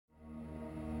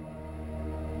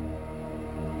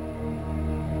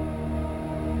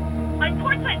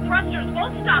lasers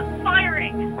won't stop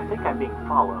firing. I think I'm being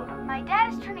followed. My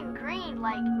dad is turning green,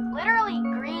 like literally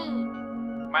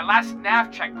green. My last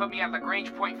nav check put me at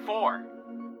Lagrange point 4.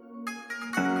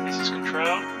 This is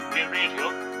Control. Be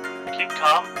radio. Keep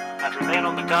calm and remain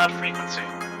on the guard frequency.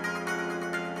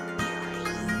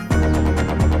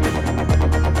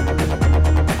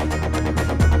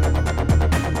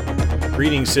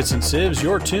 Greetings, Sits and Sivs.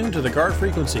 You're tuned to the guard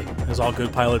frequency. As all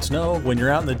good pilots know, when you're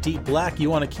out in the deep black,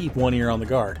 you want to keep one ear on the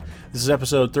guard. This is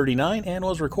episode 39 and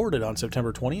was recorded on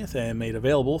September 20th and made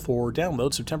available for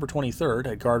download September 23rd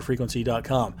at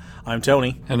guardfrequency.com. I'm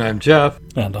Tony. And I'm Jeff.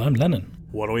 And I'm Lennon.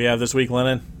 What do we have this week,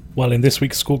 Lennon? Well, in this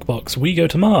week's Squawk Box, we go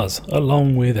to Mars,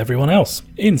 along with everyone else.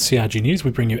 In CRG News,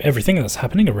 we bring you everything that's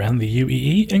happening around the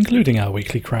UEE, including our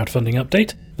weekly crowdfunding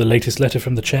update, the latest letter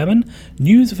from the chairman,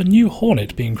 news of a new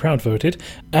Hornet being crowdvoted,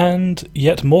 and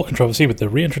yet more controversy with the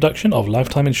reintroduction of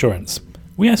lifetime insurance.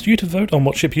 We asked you to vote on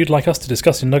what ship you'd like us to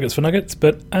discuss in Nuggets for Nuggets,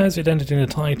 but as it ended in a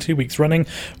tie 2 weeks running,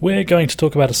 we're going to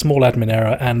talk about a small admin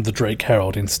error and the Drake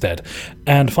Herald instead.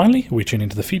 And finally, we tune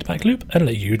into the feedback loop and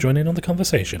let you join in on the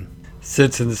conversation.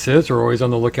 Sits and Sivs are always on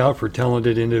the lookout for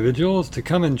talented individuals to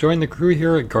come and join the crew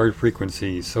here at Guard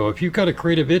Frequency. So if you've got a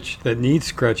creative itch that needs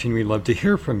scratching, we'd love to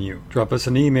hear from you. Drop us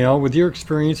an email with your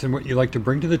experience and what you'd like to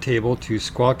bring to the table to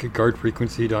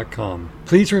squawk@guardfrequency.com.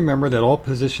 Please remember that all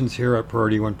positions here at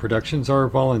Priority One Productions are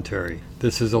voluntary.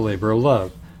 This is a labor of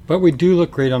love, but we do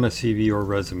look great on a CV or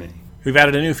resume. We've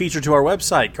added a new feature to our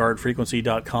website,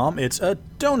 guardfrequency.com. It's a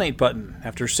donate button.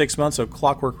 After 6 months of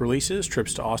Clockwork releases,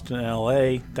 trips to Austin and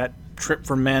LA, that trip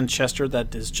from Manchester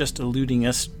that is just eluding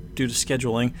us due to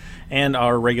scheduling, and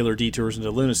our regular detours into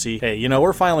lunacy, hey,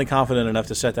 we're finally confident enough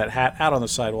to set that hat out on the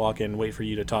sidewalk and wait for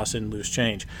you to toss in loose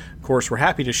change. Of course, we're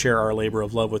happy to share our labor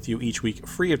of love with you each week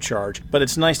free of charge, but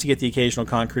it's nice to get the occasional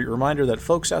concrete reminder that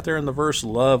folks out there in the verse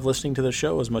love listening to the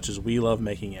show as much as we love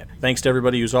making it. Thanks to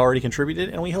everybody who's already contributed,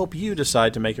 and we hope you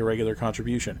decide to make a regular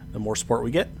contribution. The more support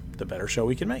we get, the better show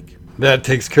we can make. That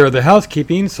takes care of the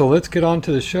housekeeping, so let's get on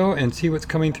to the show and see what's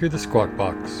coming through the Squawk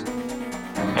Box.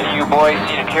 Any of you boys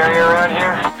see a carrier around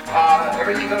here?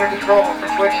 Everything's under control.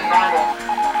 Situation normal.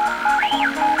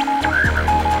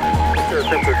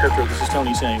 This is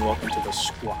Tony saying welcome to the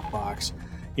Squawk Box.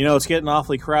 It's getting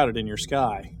awfully crowded in your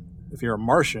sky. If you're a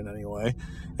Martian, anyway.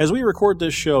 As we record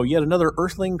this show, yet another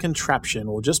Earthling contraption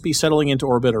will just be settling into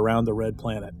orbit around the red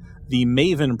planet. The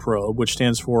MAVEN probe, which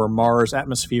stands for Mars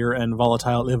Atmosphere and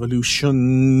Volatile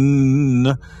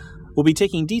Evolution, will be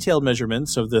taking detailed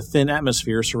measurements of the thin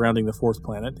atmosphere surrounding the fourth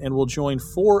planet and will join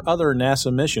 4 other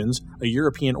NASA missions, a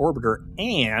European orbiter,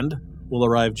 and will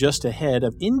arrive just ahead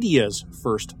of India's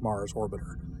first Mars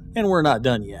orbiter. And we're not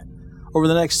done yet. Over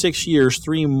the next 6 years,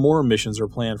 3 more missions are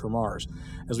planned for Mars.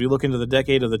 As we look into the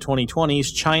decade of the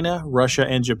 2020s, China, Russia,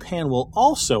 and Japan will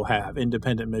also have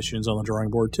independent missions on the drawing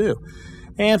board too.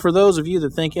 And for those of you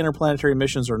that think interplanetary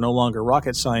missions are no longer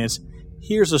rocket science,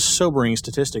 here's a sobering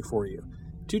statistic for you.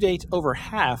 To date, over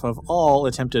half of all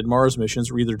attempted Mars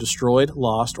missions were either destroyed,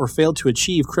 lost, or failed to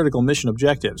achieve critical mission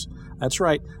objectives. That's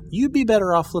right, you'd be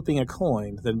better off flipping a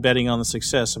coin than betting on the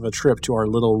success of a trip to our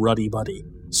little ruddy buddy.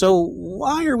 So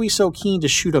why are we so keen to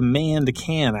shoot a manned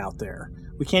can out there?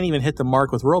 We can't even hit the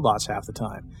mark with robots half the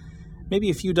time. Maybe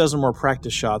a few dozen more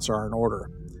practice shots are in order.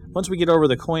 Once we get over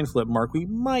the coin flip mark, we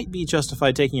might be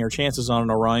justified taking our chances on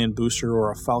an Orion booster or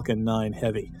a Falcon 9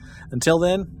 Heavy. Until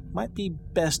then, might be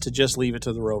best to just leave it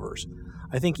to the rovers.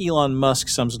 I think Elon Musk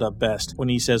sums it up best when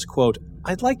he says, quote,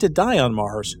 "I'd like to die on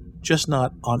Mars, just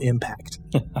not on impact."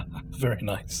 Very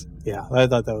nice. Yeah, I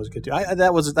thought that was good too. I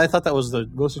thought that was the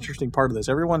most interesting part of this.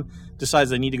 Everyone decides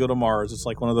they need to go to Mars. It's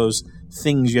like one of those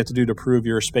things you have to do to prove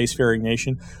you're a spacefaring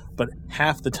nation. But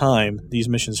half the time, these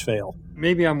missions fail.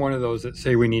 Maybe I'm one of those that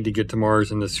say we need to get to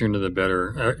Mars and the sooner the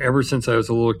better. Ever since I was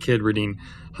a little kid reading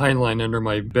Heinlein under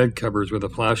my bed covers with a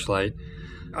flashlight,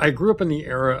 I grew up in the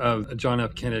era of John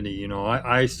F. Kennedy.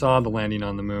 I saw the landing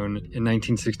on the moon in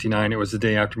 1969. It was the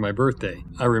day after my birthday.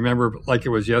 I remember like it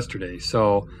was yesterday.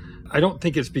 So I don't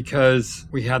think it's because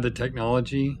we had the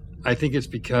technology. I think it's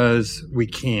because we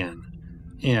can.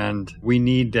 And we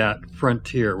need that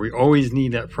frontier. We always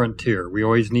need that frontier. We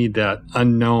always need that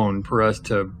unknown for us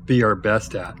to be our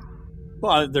best at.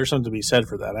 Well, there's something to be said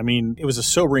for that. I mean, it was a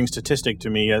sobering statistic to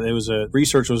me.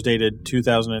 Research was dated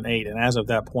 2008, and as of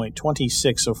that point,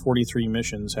 26 of 43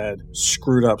 missions had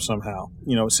screwed up somehow.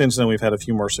 Since then we've had a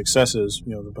few more successes,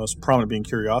 the most prominent being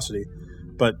Curiosity.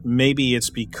 But maybe it's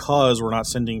because we're not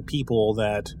sending people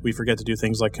that we forget to do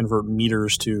things like convert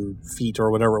meters to feet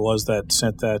or whatever it was that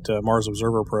sent that Mars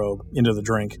Observer probe into the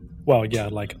drink. Well, yeah,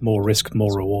 like more risk,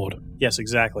 more reward. Yes,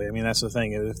 exactly. I mean, that's the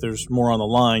thing. If there's more on the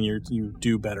line, you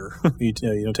do better. you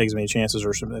don't take as many chances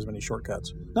or as many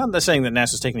shortcuts. Not saying that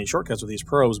NASA's taking any shortcuts with these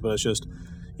probes, but it's just,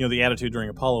 the attitude during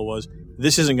Apollo was,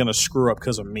 this isn't going to screw up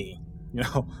because of me.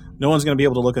 No one's going to be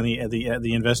able to look at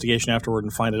the investigation afterward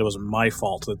and find it was my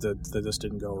fault that this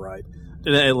didn't go right.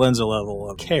 It lends a level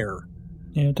of care.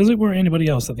 Yeah, does it worry anybody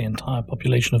else that the entire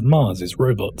population of Mars is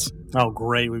robots? Oh,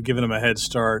 great. We've given them a head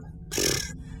start.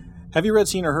 Have you read,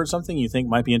 seen, or heard something you think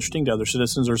might be interesting to other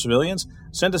citizens or civilians?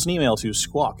 Send us an email to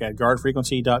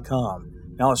squawk@guardfrequency.com.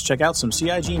 Now let's check out some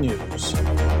CIG news.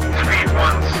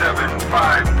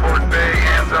 3175 Port Bay,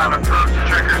 hands on approach,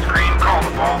 checker screen, call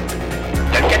the ball.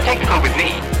 Don't get technical with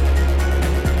me.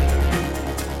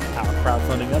 Our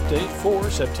crowdfunding update for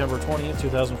September 20th,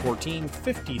 2014,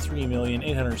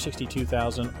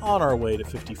 $53,862,000, on our way to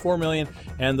 $54 million,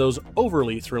 and those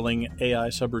overly thrilling AI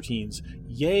subroutines.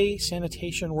 Yay,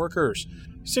 sanitation workers.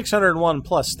 601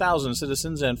 plus thousand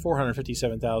citizens and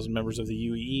 457,000 members of the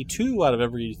UEE. 2 out of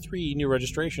every 3 new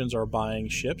registrations are buying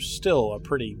ships. Still a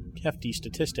pretty hefty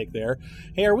statistic there.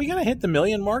 Hey, are we going to hit the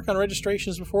million mark on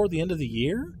registrations before the end of the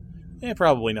year?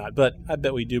 Probably not, but I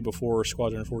bet we do before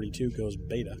Squadron 42 goes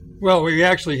beta. Well, we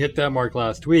actually hit that mark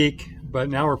last week, but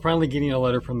now we're finally getting a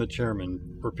letter from the chairman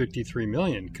for $53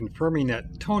 million, confirming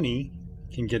that Tony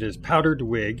can get his powdered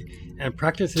wig and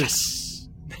practice his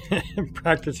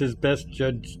best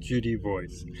Judge Judy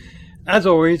voice. As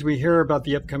always, we hear about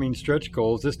the upcoming stretch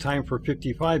goals, this time for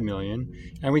 $55 million,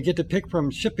 and we get to pick from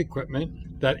ship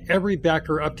equipment that every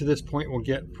backer up to this point will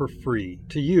get for free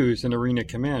to use in Arena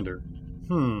Commander.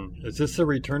 Is this a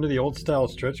return to the old style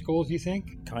stretch goals, you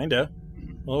think? Kinda.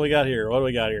 What do we got here?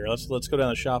 Let's go down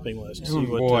the shopping list. Oh,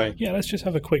 boy. Yeah, let's just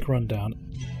have a quick rundown.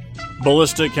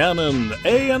 Ballistic Cannon,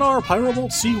 ANR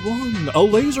Pyrobolt C1, a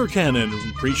laser cannon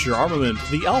from Preacher Armament,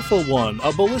 the Alpha One,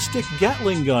 a ballistic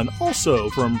Gatling gun,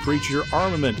 also from Preacher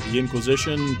Armament, the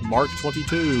Inquisition Mark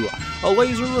 22, a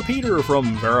laser repeater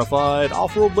from Verified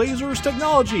Off-Road Lasers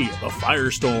Technology, the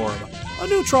Firestorm, a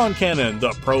neutron cannon,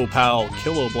 the ProPal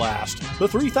Kiloblast, the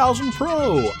 3000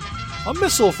 Pro, a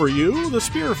missile for you, the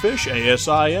Spearfish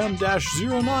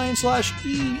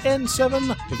ASIM-09/EN7,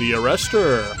 the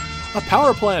Arrestor, a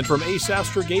power plant from Ace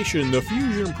Astrogation, the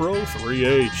Fusion Pro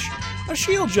 3H, a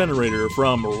shield generator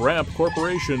from Ramp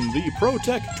Corporation, the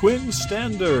ProTech Twin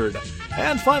Standard,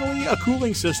 and finally a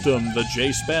cooling system, the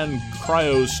J-Span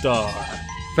Cryostar.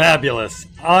 Fabulous.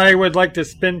 I would like to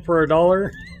spin for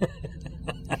 $1.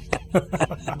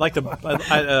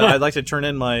 I'd like to turn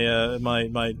in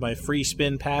my free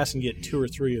spin pass and get 2 or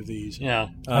 3 of these. Yeah.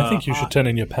 I think you should turn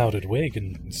in your powdered wig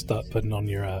and start putting on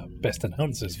your best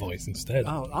announcer's voice instead.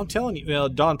 Oh, I'm telling you,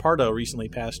 Don Pardo recently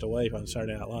passed away on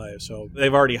Saturday Night Live, so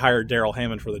they've already hired Daryl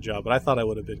Hammond for the job, but I thought I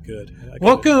would have been good.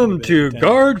 Welcome to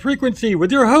Guard Frequency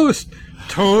with your host,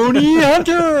 Tony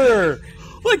Hunter!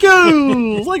 Let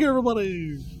go! Like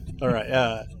everybody! All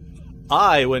right,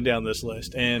 I went down this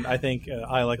list, and I think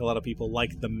I, like a lot of people,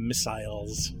 like the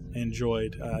missiles.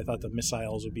 Enjoyed. I thought the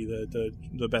missiles would be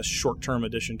the best short-term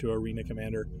addition to Arena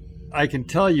Commander. I can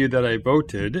tell you that I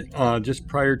voted just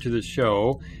prior to the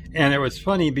show, and it was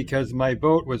funny because my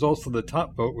vote was also the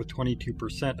top vote with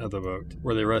 22% of the vote,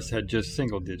 where the rest had just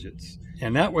single digits.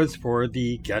 And that was for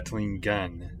the Gatling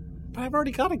gun. But I've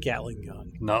already got a Gatling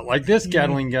gun. Not like this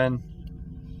Gatling gun.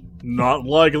 Not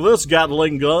like this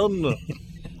Gatling gun.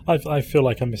 I feel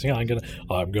like I'm missing out.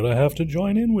 I'm gonna have to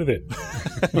join in with it.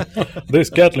 This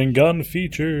Gatling gun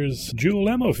features dual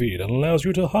ammo feed and allows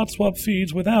you to hot swap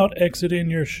feeds without exiting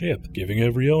your ship, giving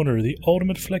every owner the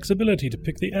ultimate flexibility to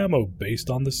pick the ammo based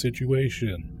on the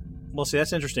situation. Well, see,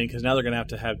 that's interesting because now they're going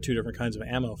to have 2 different kinds of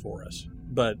ammo for us.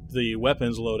 But the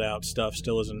weapons loadout stuff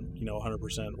still isn't,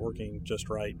 100% working just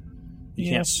right.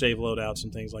 You can't save loadouts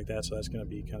and things like that, so that's going to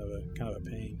be kind of a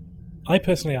pain. I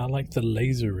like the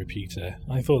laser repeater.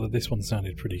 I thought that this one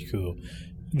sounded pretty cool.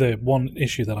 The one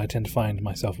issue that I tend to find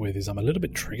myself with is I'm a little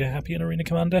bit trigger happy in Arena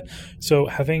Commander, so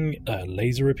having a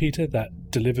laser repeater that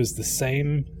delivers the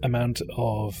same amount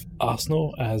of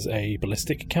arsenal as a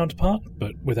ballistic counterpart,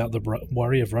 but without the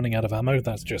worry of running out of ammo,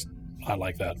 I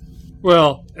like that.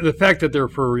 Well, the fact that they're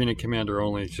for Arena Commander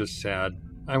only is just sad.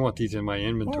 I want these in my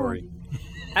inventory.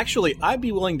 Actually, I'd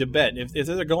be willing to bet if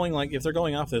they're going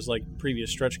off this like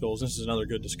previous stretch goals. This is another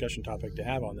good discussion topic to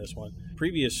have on this one.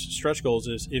 Previous stretch goals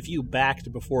is if you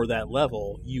backed before that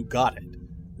level, you got it.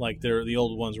 Like the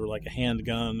old ones were like a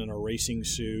handgun and a racing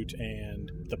suit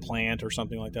and the plant or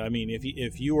something like that. I mean,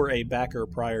 if you were a backer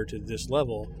prior to this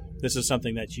level, this is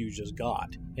something that you just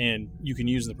got, and you can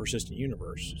use in the persistent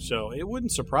universe. So it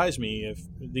wouldn't surprise me if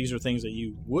these are things that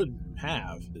you would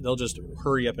have. They'll just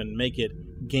hurry up and make it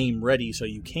game ready so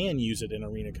you can use it in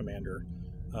Arena Commander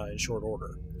in short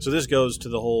order. So this goes to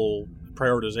the whole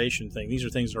prioritization thing. These are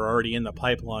things that are already in the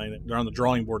pipeline. They're on the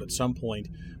drawing board at some point,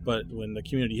 but when the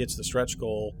community hits the stretch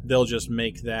goal, they'll just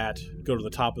make that go to the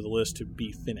top of the list to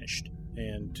be finished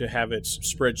and to have its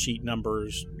spreadsheet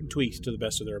numbers tweaked to the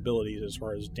best of their abilities as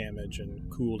far as damage and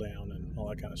cooldown and all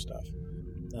that kind of stuff.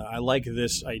 I like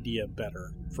this idea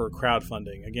better for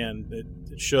crowdfunding. Again,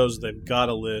 it shows they've got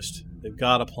a list, they've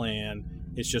got a plan.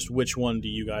 It's just which one do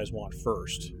you guys want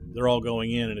first? They're all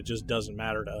going in, and it just doesn't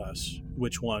matter to us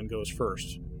which one goes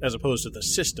first, as opposed to the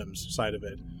systems side of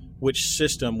it. Which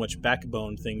system, which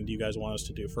backbone thing do you guys want us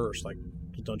to do first? Like,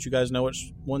 don't you guys know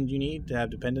which one you need to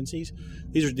have dependencies?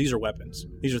 These are weapons.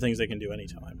 These are things they can do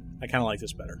anytime. I kind of like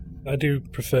this better. I do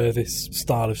prefer this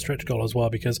style of stretch goal as well,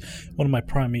 because one of my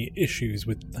primary issues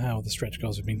with how the stretch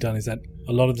goals have been done is that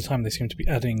a lot of the time they seem to be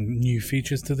adding new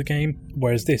features to the game,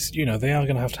 whereas this, they are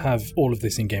going to have all of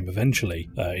this in-game eventually.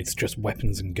 It's just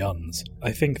weapons and guns.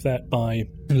 I think that by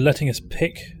letting us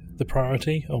pick the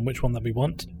priority on which one that we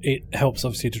want, it helps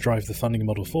obviously to drive the funding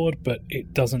model forward, but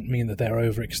it doesn't mean that they're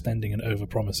overextending and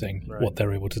overpromising what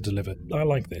they're able to deliver. I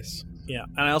like this. Yeah,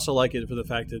 and I also like it for the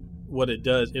fact that what it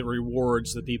does, it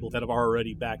rewards the people that have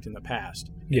already backed in the past.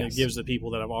 Yes. It gives the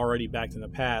people that have already backed in the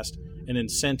past an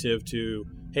incentive to,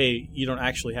 hey, you don't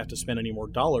actually have to spend any more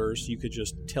dollars, you could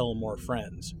just tell more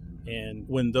friends. And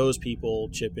when those people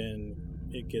chip in,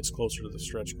 it gets closer to the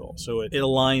stretch goal. So it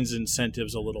aligns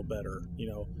incentives a little better.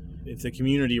 If the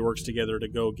community works together to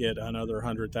go get another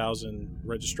 100,000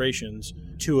 registrations,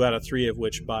 2 out of 3 of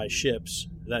which buy ships,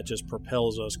 that just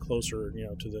propels us closer,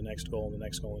 to the next goal, and the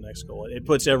next goal, and the next goal. It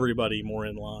puts everybody more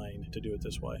in line to do it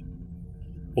this way.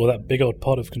 Well, that big old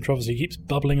pot of controversy keeps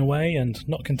bubbling away, and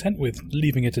not content with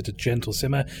leaving it at a gentle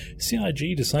simmer,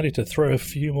 CIG decided to throw a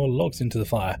few more logs into the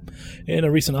fire. In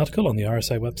a recent article on the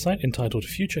RSA website entitled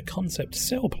Future Concept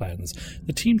Sale Plans,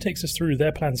 the team takes us through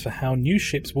their plans for how new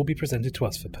ships will be presented to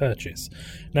us for purchase.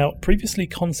 Now, previously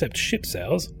concept ship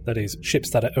sales, that is,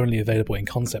 ships that are only available in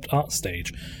concept art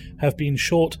stage, have been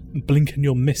short, blink and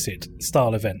you'll miss it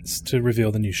style events to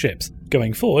reveal the new ships.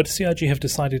 Going forward, CIG have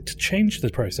decided to change the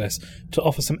process to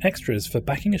offer some extras for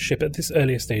backing a ship at this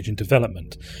earlier stage in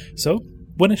development. So,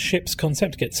 when a ship's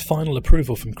concept gets final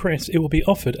approval from Chris, it will be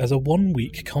offered as a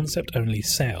 1-week concept-only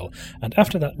sale, and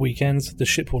after that week ends, the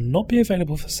ship will not be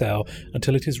available for sale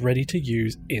until it is ready to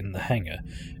use in the hangar.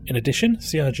 In addition,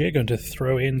 CIG are going to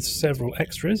throw in several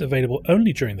extras available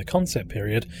only during the concept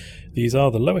period. These are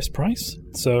the lowest price,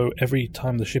 so every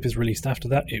time the ship is released after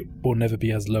that, it will never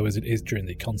be as low as it is during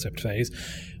the concept phase.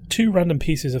 2 random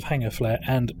pieces of hangar flair,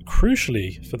 and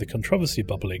crucially for the controversy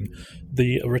bubbling,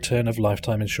 the return of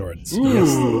lifetime insurance. Ooh.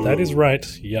 Yes, that is right.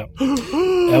 Yep.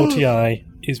 LTI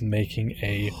is making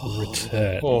a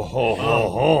return.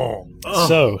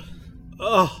 So,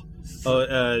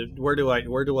 where do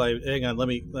I? Hang on. Let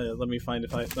me find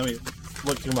let me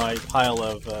look through my pile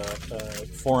of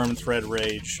forum thread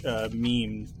rage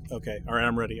meme. Okay, all right,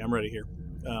 I'm ready here.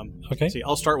 Okay. See,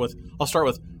 I'll start with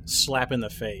slap in the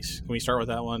face. Can we start with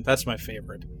that one? That's my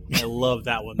favorite. I love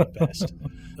that one the best.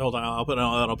 Hold on, I'll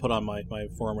put on my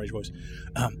forum rage voice.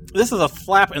 This is a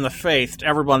slap in the face to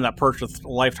everyone that purchased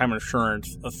lifetime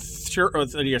insurance,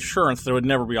 the assurance that it would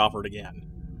never be offered again.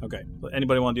 Okay,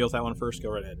 anybody want to deal with that one first? Go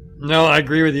right ahead. No, I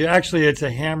agree with you. Actually, it's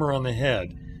a hammer on the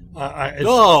head.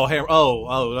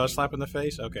 A slap in the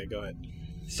face? Okay, go ahead.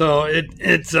 So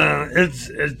it's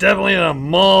definitely a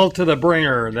maul to the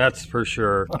bringer, that's for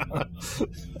sure.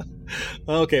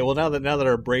 Okay, well now that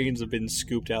our brains have been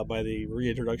scooped out by the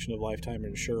reintroduction of lifetime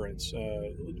insurance,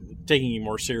 taking it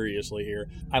more seriously here,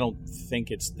 I don't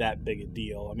think it's that big a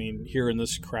deal. I mean, here in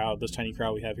this tiny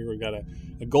crowd we have here, we've got a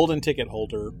golden ticket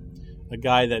holder, a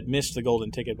guy that missed the golden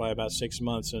ticket by about 6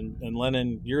 months, and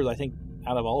Lennon, you're, I think,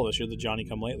 out of all of us, you're the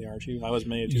Johnny-come-lately, aren't you? I was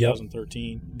May of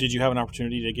 2013. Yep. Did you have an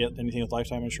opportunity to get anything with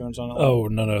lifetime insurance on it? Oh,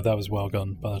 no, that was well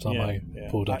gone by the time I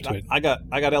pulled up to it. I got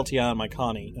LTI on my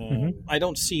Connie. I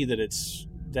don't see that it's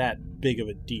that big of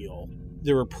a deal.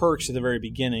 There were perks at the very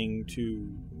beginning to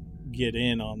get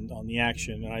in on the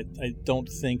action, and I don't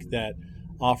think that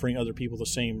offering other people the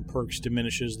same perks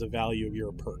diminishes the value of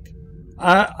your perk.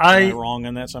 Am I wrong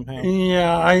on that somehow?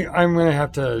 Yeah, I'm going to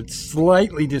have to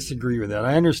slightly disagree with that.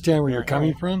 I understand where you're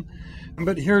coming from,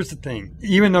 But here's the thing.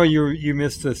 Even though you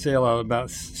missed the sale out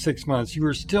about 6 months, you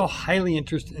were still highly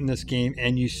interested in this game,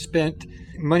 and you spent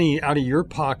money out of your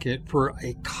pocket for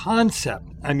a concept.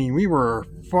 I mean, we were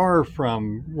far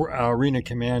from Arena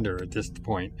Commander at this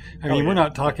point. I mean, we're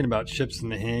not talking about ships in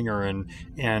the hangar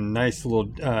and nice little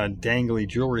dangly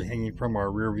jewelry hanging from our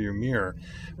rearview mirror.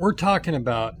 We're talking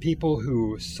about people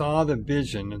who saw the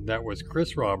vision that was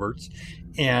Chris Roberts,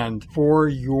 and for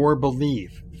your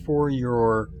belief, for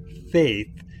your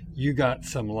faith, you got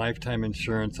some lifetime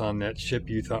insurance on that ship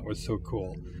you thought was so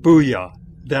cool. Booyah.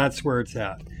 That's where it's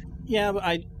at. Yeah,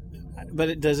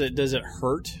 but does it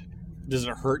hurt? Does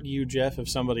it hurt you, Jeff, if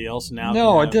somebody else now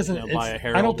No, it doesn't. buy a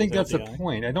Herald? I don't think that's LTI? the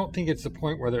point. I don't think it's the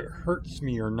point whether it hurts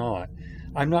me or not.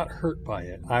 I'm not hurt by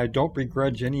it. I don't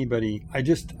begrudge anybody.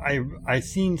 I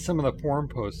seen some of the forum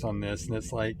posts on this, and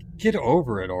it's like, get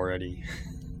over it already.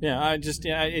 Yeah, it just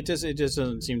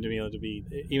doesn't seem to me to be,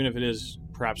 even if it is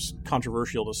perhaps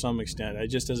controversial to some extent, it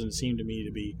just doesn't seem to me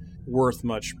to be worth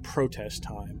much protest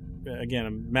time.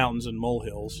 Again, mountains and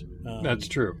molehills. That's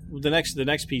true. The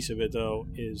next piece of it, though,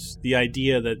 is the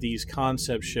idea that these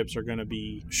concept ships are going to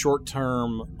be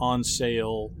short-term, on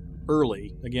sale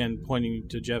early. Again, pointing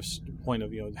to Jeff's point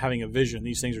of having a vision.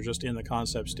 These things are just in the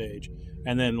concept stage,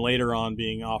 and then later on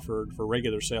being offered for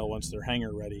regular sale once they're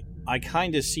hangar ready. I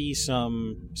kind of see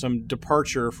some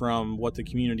departure from what the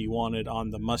community wanted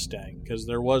on the Mustang, because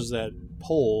there was that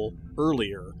poll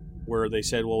earlier where they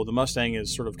said, well, the Mustang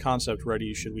is sort of concept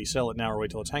ready. Should we sell it now or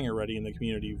wait till it's hangar ready? And the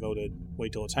community voted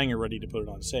wait till it's hangar ready to put it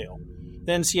on sale.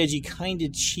 Then CIG kind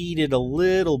of cheated a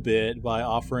little bit by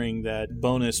offering that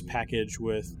bonus package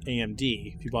with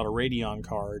AMD. If you bought a Radeon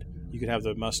card, you could have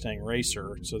the Mustang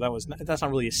Racer. So that's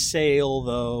not really a sale,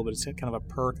 though, but it's kind of a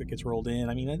perk that gets rolled in.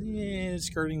 I mean, it's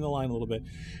skirting the line a little bit.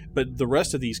 But the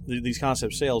rest of these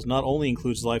concept sales not only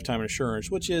includes lifetime insurance,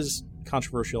 which is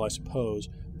controversial, I suppose,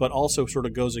 but also sort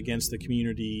of goes against the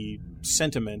community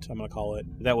sentiment, I'm going to call it,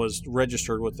 that was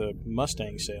registered with the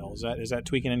Mustang sale. Is that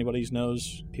tweaking anybody's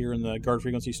nose here in the Guard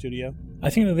Frequency studio? I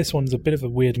think that this one's a bit of a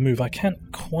weird move. I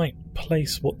can't quite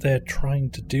place what they're trying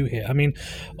to do here. I mean,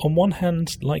 on one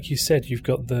hand, like you said, you've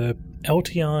got the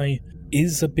LTI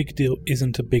is a big deal,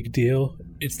 isn't a big deal.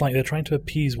 It's like they're trying to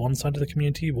appease one side of the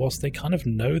community whilst they kind of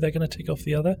know they're going to take off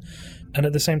the other. And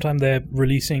at the same time, they're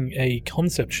releasing a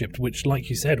concept ship, which, like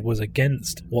you said, was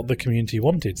against what the community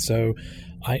wanted. So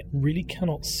I really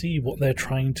cannot see what they're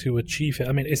trying to achieve here.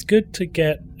 I mean, it's good to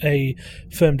get a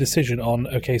firm decision on,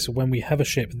 okay, so when we have a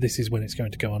ship, this is when it's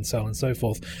going to go on sale and so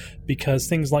forth. Because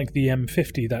things like the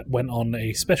M50 that went on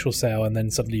a special sale and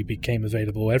then suddenly became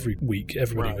available every week,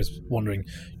 everybody was wondering,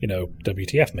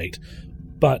 WTF, mate.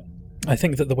 But I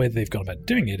think that the way they've gone about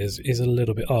doing it is a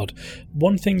little bit odd.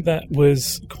 One thing that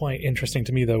was quite interesting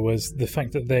to me, though, was the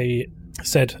fact that they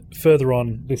said further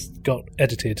on, this got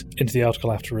edited into the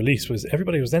article after release, was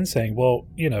everybody was then saying, well,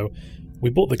 we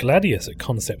bought the Gladius at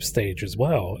concept stage as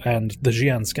well, and the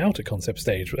Xi'an Scout at concept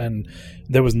stage, and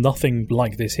there was nothing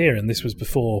like this here, and this was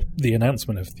before the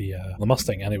announcement of the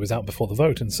Mustang, and it was out before the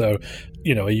vote, and so,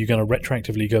 are you going to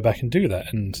retroactively go back and do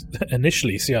that? And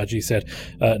initially, CRG said,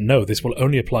 no, this will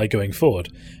only apply going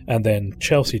forward, and then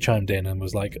Chelsea chimed in and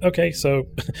was like, okay, so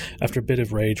after a bit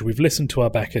of rage, we've listened to our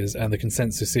backers, and the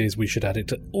consensus is we should add it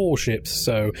to all ships,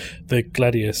 so the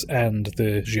Gladius and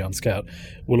the Xi'an Scout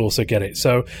will also get it.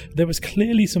 So there was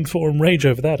clearly some forum rage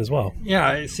over that as well.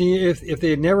 Yeah, see, if they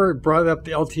had never brought up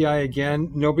the LTI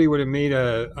again, nobody would have made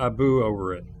a boo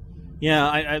over it. Yeah,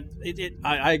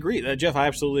 I agree. Jeff, I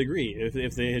absolutely agree.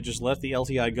 If they had just let the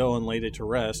LTI go and laid it to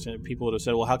rest, and people would have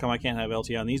said, well, how come I can't have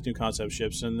LTI on these new concept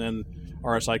ships? And then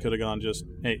RSI could have gone just,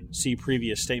 hey, see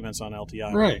previous statements on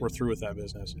LTI. Right. We're through with that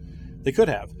business. They could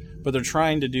have, but they're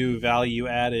trying to do value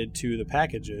added to the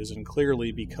packages, and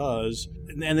clearly because,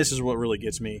 and this is what really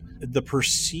gets me, the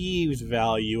perceived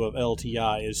value of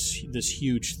LTI is this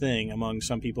huge thing among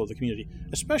some people of the community,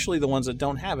 especially the ones that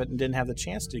don't have it and didn't have the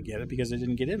chance to get it because they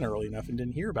didn't get in early enough and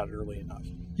didn't hear about it early enough.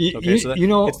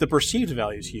 It's the perceived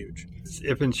value is huge.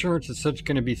 If insurance is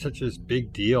going to be such a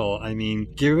big deal, I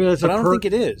mean, give it as a perk. But I don't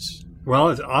think it is.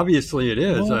 Well, obviously it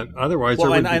is. Well, otherwise,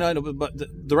 I know, but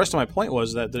the rest of my point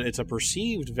was that it's a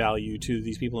perceived value to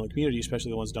these people in the community, especially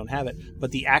the ones that don't have it.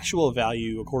 But the actual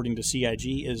value, according to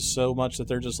CIG, is so much that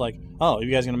they're just like, oh, if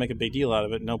you guys are going to make a big deal out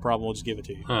of it, no problem, we'll just give it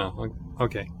to you. Huh.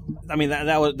 Okay. I mean,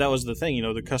 that was the thing.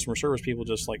 The customer service people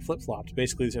just like flip-flopped.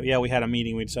 Basically, they said, yeah, we had a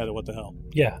meeting. We decided what the hell.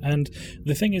 Yeah, and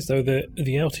the thing is, though, the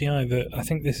LTI, I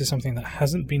think this is something that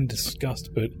hasn't been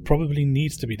discussed but probably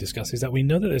needs to be discussed, is that we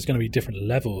know that there's going to be different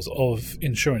levels of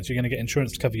insurance. You're going to get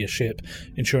insurance to cover your ship,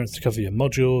 insurance to cover your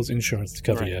modules, insurance to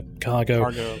cover your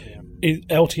cargo.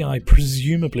 LTI,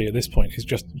 presumably at this point, is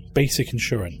just basic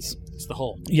insurance. It's the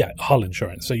hull. Yeah, hull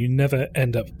insurance. So you never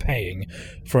end up paying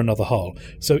for another hull.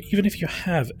 So even if you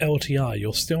have LTI,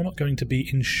 you're still not going to be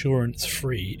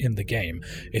insurance-free in the game.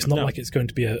 It's not like it's going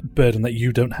to be a burden that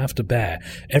you don't have to bear.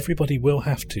 Everybody will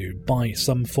have to buy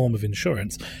some form of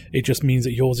insurance. It just means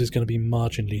that yours is going to be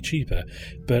marginally cheaper.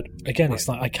 But again, it's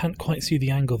like I can't quite see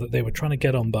the angle that they were trying to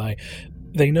get on by...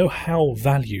 They know how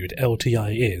valued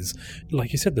LTI is.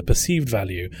 Like you said, the perceived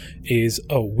value is,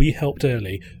 oh, we helped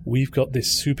early, we've got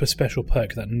this super special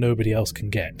perk that nobody else can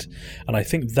get. And I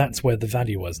think that's where the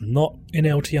value was. Not in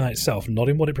LTI itself, not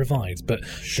in what it provides, but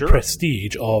the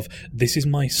prestige of, this is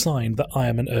my sign that I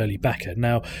am an early backer.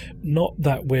 Now, not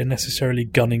that we're necessarily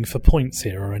gunning for points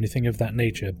here or anything of that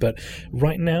nature, but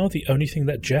right now, the only thing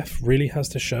that Jeff really has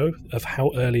to show of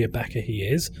how early a backer he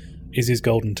is his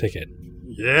golden ticket.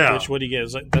 Yeah. What do you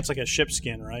get? That's like a ship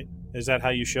skin, right? Is that how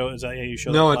you show? Is that how you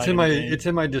show? No, it's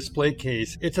in my display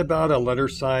case. It's about a letter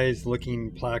size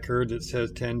looking placard that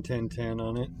says 10, 10, 10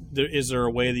 on it. Is there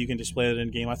a way that you can display it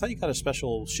in game? I thought you got a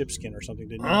special ship skin or something,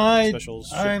 didn't you? Special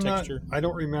ship texture. I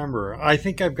don't remember. I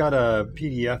think I've got a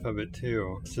PDF of it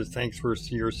too. It says thanks for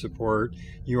your support.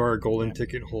 You are a golden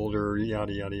ticket holder.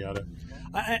 Yada yada yada.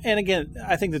 And again,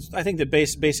 I think that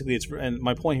basically it's, and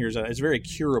my point here is that it's very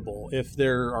curable. If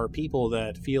there are people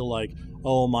that feel like,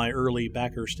 oh, my early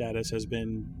backer status has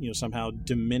been somehow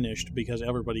diminished because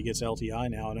everybody gets LTI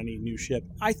now on any new ship,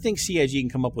 I think CIG can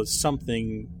come up with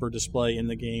something for display in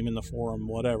the game, in the forum,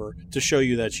 whatever, to show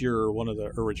you that you're one of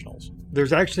the originals.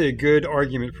 There's actually a good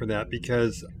argument for that,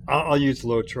 because I'll use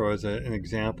Lotro as an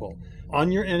example. On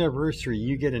your anniversary,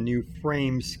 you get a new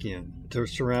frame skin to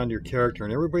surround your character,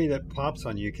 and everybody that pops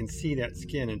on you can see that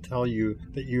skin and tell you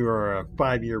that you are a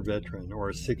 5-year veteran or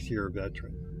a 6-year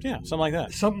veteran. Yeah, something like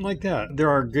that. Something like that. There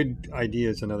are good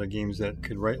ideas in other games that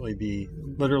could rightly be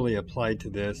literally applied to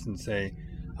this and say,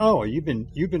 oh, you've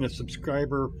been a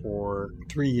subscriber for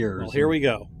 3 years. Well, here we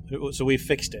go. So we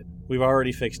fixed it. We've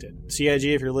already fixed it. CIG,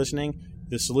 if you're listening,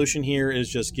 the solution here is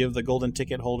just give the golden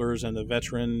ticket holders and the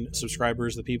veteran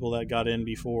subscribers, the people that got in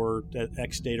before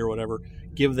X date or whatever,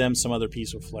 give them some other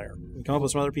piece of flair. Come up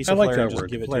with some other piece of flair and just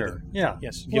give it to them. Yeah.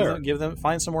 Yes. Flair. Give them,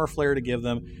 find some more flair to give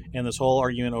them, and this whole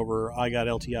argument over I got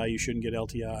LTI, you shouldn't get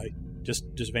LTI, just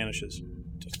vanishes.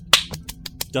 Just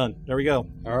done. There we go.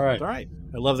 All right. I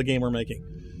love the game we're making.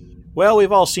 Well,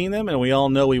 we've all seen them, and we all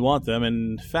know we want them.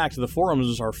 In fact, the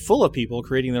forums are full of people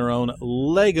creating their own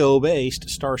LEGO-based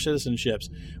Star Citizen ships.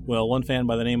 Well, one fan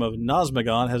by the name of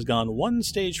Nosmagon has gone one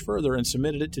stage further and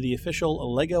submitted it to the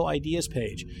official LEGO Ideas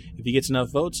page. If he gets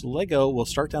enough votes, LEGO will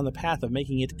start down the path of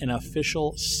making it an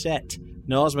official set.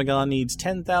 Nosmagon needs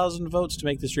 10,000 votes to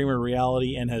make this dream a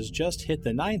reality and has just hit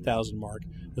the 9,000 mark,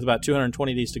 with about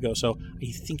 220 days to go, so I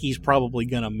think he's probably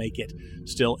going to make it.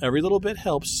 Still, every little bit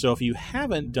helps, so if you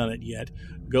haven't done it yet,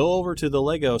 go over to the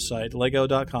LEGO site,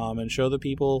 lego.com, and show the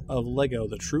people of LEGO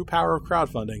the true power of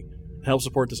crowdfunding and help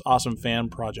support this awesome fan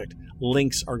project.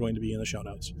 Links are going to be in the show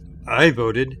notes. I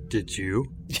voted. Did you?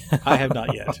 I have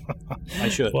not yet. I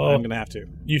should. Well, I'm going to have to.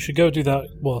 You should go do that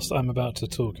whilst I'm about to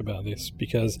talk about this,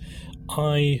 because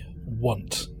I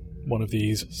want one of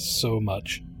these so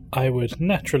much. I would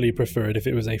naturally prefer it if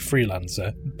it was a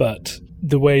freelancer, but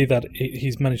the way that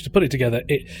he's managed to put it together,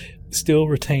 it still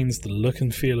retains the look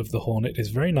and feel of the Hornet.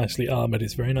 It's very nicely armoured,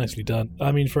 it's very nicely done.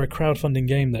 I mean, for a crowdfunding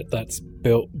game that's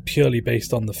built purely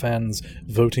based on the fans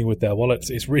voting with their wallets,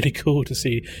 it's really cool to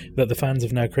see that the fans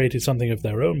have now created something of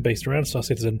their own based around Star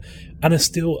Citizen and are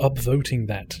still upvoting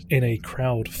that in a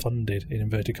crowd-funded, in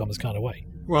inverted commas, kind of way.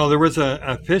 Well, there was an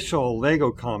official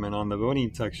LEGO comment on the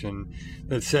voting section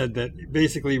that said that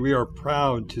basically we are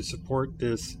proud to support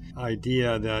this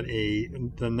idea that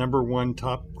the number one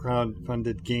top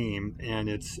crowd-funded game, and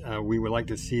it's we would like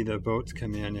to see the votes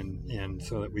come in and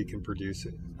so that we can produce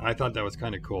it. I thought that was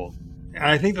kind of cool.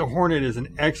 I think the Hornet is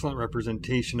an excellent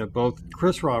representation of both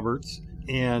Chris Roberts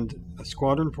and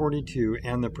Squadron 42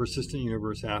 and the Persistent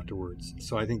Universe afterwards.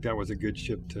 So I think that was a good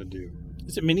ship to do.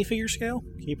 Is it minifigure scale?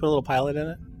 Can you put a little pilot in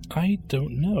it? I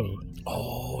don't know.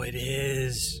 Oh, it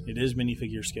is. It is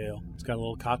minifigure scale. It's got a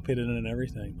little cockpit in it and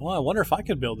everything. Well, I wonder if I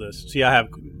could build this. See,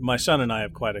 my son and I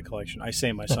have quite a collection. I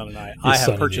say my son and I. I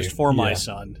have purchased for my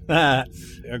son a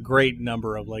great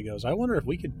number of Legos. I wonder if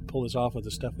we could pull this off with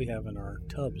the stuff we have in our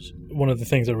tubs. One of the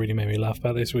things that really made me laugh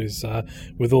about this was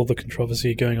with all the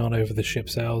controversy going on over the ship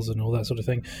sales and all that sort of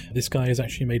thing, this guy has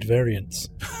actually made variants.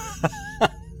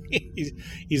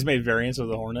 He's made variants of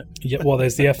the Hornet. Yeah, well,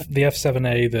 there's the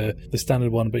F7A, the standard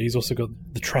one, but he's also got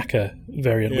the Tracker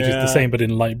variant, which is the same but in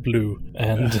light blue.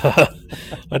 And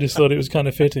I just thought it was kind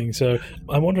of fitting. So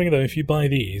I'm wondering, though, if you buy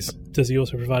these, does he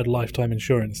also provide lifetime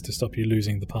insurance to stop you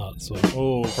losing the parts? Or?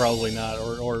 Oh, probably not.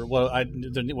 Or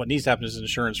what needs to happen is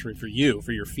insurance for you,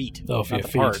 for your feet. Oh, for not your the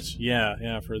feet. Parts.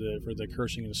 Yeah, for the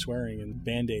cursing and swearing and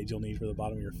band-aids you'll need for the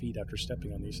bottom of your feet after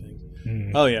stepping on these things.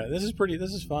 Oh yeah, this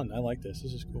is fun. I like this.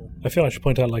 This is cool. I feel I should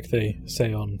point out, like they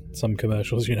say on some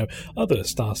commercials, other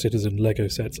Star Citizen Lego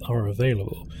sets are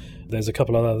available. There's a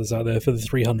couple of others out there. For the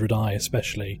 300i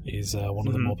especially is one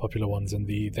of the more popular ones, and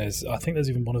I think there's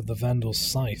even one of the Vandal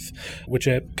Scythe, which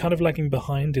are kind of lagging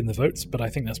behind in the votes, but I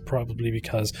think that's probably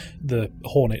because the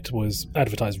Hornet was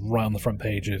advertised right on the front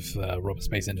page of Roberts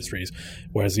Space Industries,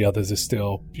 whereas the others are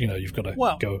still, you've got to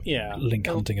go link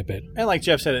hunting a bit. And like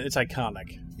Jeff said, it's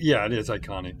iconic. Yeah, it is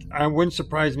iconic. It wouldn't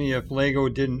surprise me if Lego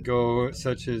didn't go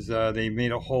such as they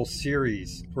made a whole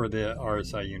series for the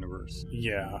RSI universe.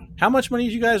 Yeah. How much money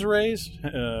did you guys raise?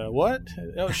 What?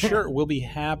 Oh, sure. We'll be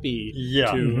happy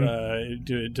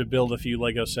to build a few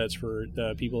Lego sets for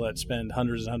people that spend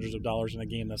hundreds and hundreds of dollars in a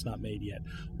game that's not made yet.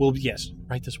 Yes,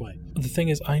 right this way. The thing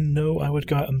is, I know I would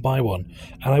go out and buy one,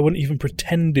 and I wouldn't even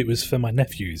pretend it was for my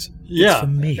nephews. Yeah, it's for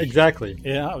me. Exactly.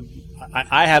 Yeah,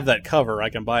 I have that cover. I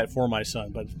can buy it for my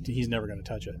son, but he's never going to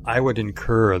touch it. I would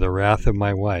incur the wrath of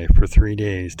my wife for 3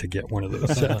 days to get one of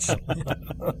those sets.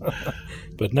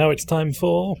 But now it's time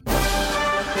for...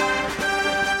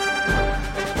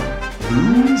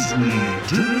 News.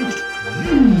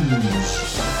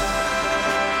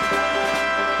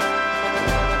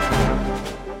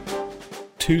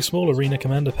 Two small Arena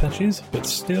Commander patches, but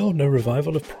still no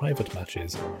revival of private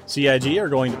matches. CIG are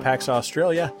going to PAX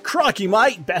Australia. Crikey,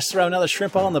 mate! Best throw another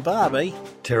shrimp on the barbie.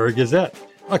 Terra Gazette.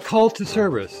 A call to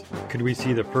service. Could we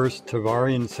see the first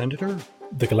Tavarian senator?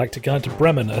 The Galactic Guide to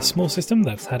Bremen, a small system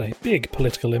that's had a big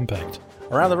political impact.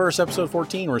 Around the Verse, episode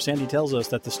 14, where Sandy tells us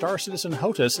that the Star Citizen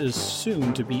HOTUS is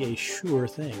soon to be a sure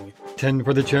thing. 10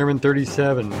 for the Chairman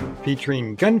 37,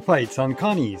 featuring gunfights on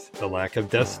Connie's, the lack of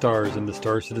Death Stars in the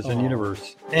Star Citizen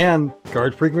universe. And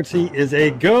guard frequency is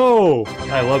a go!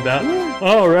 I love that.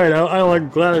 All right, I'm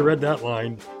glad I read that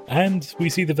line. And we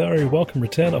see the very welcome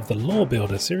return of the Lore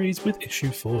Builder series with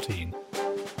issue 14.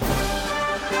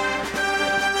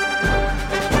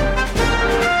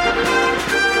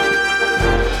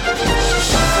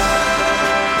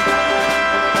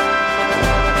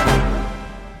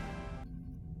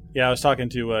 Yeah, I was talking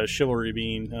to Chivalry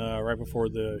Bean right before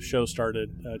the show started,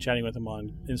 chatting with him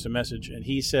on Instant Message, and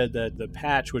he said that the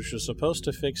patch, which was supposed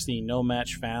to fix the no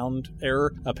match found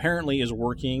error, apparently is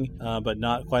working, but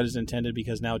not quite as intended,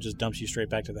 because now it just dumps you straight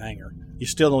back to the hangar. You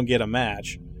still don't get a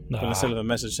match, but instead of a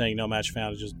message saying no match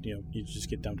found, it just you just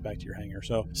get dumped back to your hangar.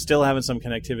 So still having some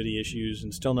connectivity issues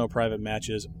and still no private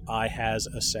matches. I has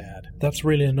a sad. That's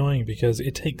really annoying because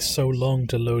it takes so long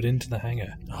to load into the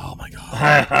hangar. Oh my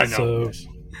god! I know.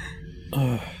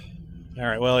 All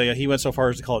right. Well, yeah, he went so far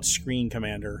as to call it Screen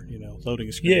Commander. Loading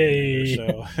screen. Yay!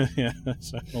 Commander, so yeah.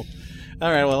 So,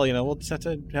 all right. Well, we'll just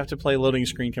have to play Loading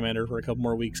Screen Commander for a couple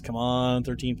more weeks. Come on,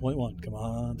 13.1. Come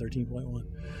on, 13.1.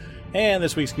 And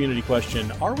this week's community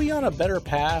question: are we on a better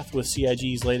path with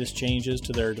CIG's latest changes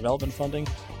to their development funding,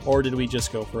 or did we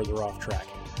just go further off track?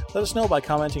 Let us know by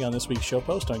commenting on this week's show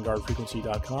post on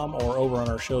guardfrequency.com or over on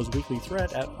our show's weekly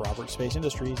thread at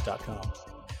robertspaceindustriescom.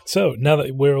 So, now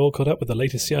that we're all caught up with the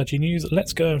latest CIG news,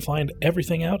 let's go and find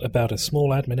everything out about a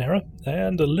small admin error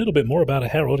and a little bit more about a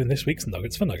Herald in this week's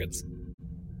Nuggets for Nuggets.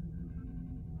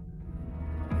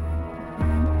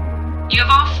 You have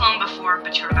all flown before,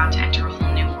 but you're about to enter a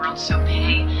whole new world, so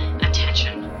pay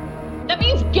attention. That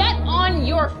means get on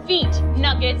your feet,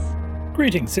 Nuggets!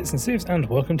 Greetings, Sits and Sieves, and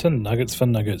welcome to Nuggets for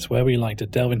Nuggets, where we like to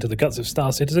delve into the guts of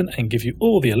Star Citizen and give you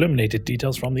all the illuminated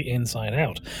details from the inside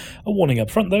out. A warning up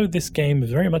front, though, this game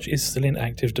very much is still in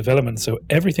active development, so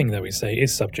everything that we say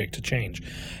is subject to change.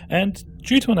 And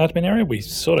due to an admin error, we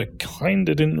sort of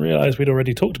kinda didn't realise we'd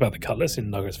already talked about the Cutlass in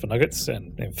Nuggets for Nuggets,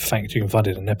 and in fact you can find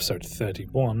it in episode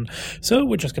 31, so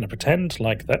we're just going to pretend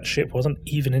like that ship wasn't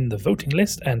even in the voting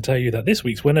list and tell you that this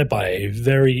week's winner, by a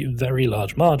very, very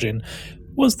large margin,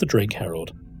 was the Drake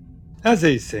Herald. As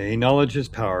they say, knowledge is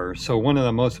power, so one of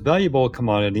the most valuable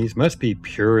commodities must be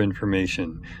pure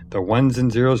information. The ones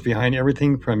and zeros behind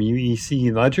everything from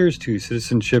UEC ledgers to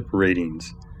citizenship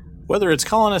ratings. Whether it's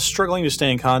colonists struggling to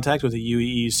stay in contact with the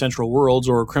UEE's central worlds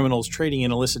or criminals trading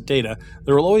in illicit data,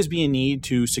 there will always be a need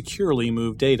to securely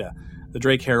move data. The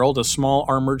Drake Herald, a small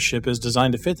armored ship, is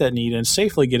designed to fit that need and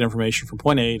safely get information from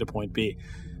point A to point B.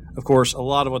 Of course, a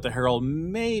lot of what the Herald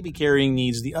may be carrying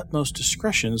needs the utmost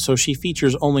discretion, so she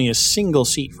features only a single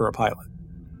seat for a pilot.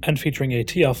 And featuring a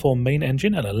TR-4 main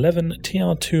engine and 11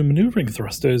 TR-2 maneuvering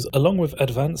thrusters, along with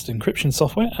advanced encryption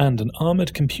software and an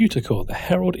armored computer core, the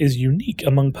Herald is unique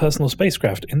among personal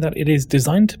spacecraft in that it is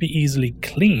designed to be easily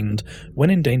cleaned when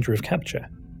in danger of capture.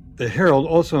 The Herald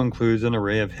also includes an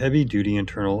array of heavy-duty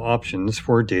internal options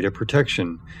for data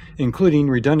protection, including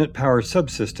redundant power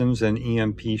subsystems and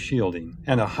EMP shielding,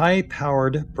 and a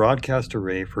high-powered broadcast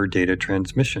array for data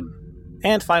transmission.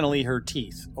 And finally, her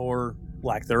teeth, or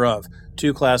lack thereof,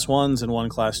 2 Class 1s and 1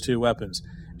 Class 2 weapons.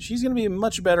 She's going to be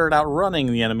much better at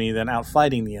outrunning the enemy than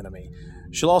outfighting the enemy.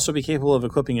 She'll also be capable of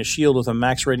equipping a shield with a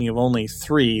max rating of only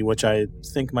 3, which I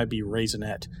think might be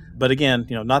Raisinette. But again,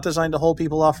 not designed to hold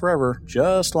people off forever,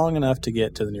 just long enough to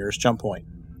get to the nearest jump point.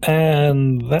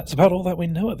 And that's about all that we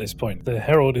know at this point. The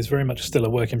Herald is very much still a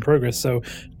work in progress, so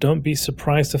don't be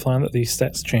surprised to find that these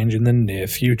stats change in the near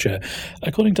future.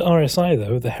 According to RSI,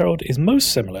 though, the Herald is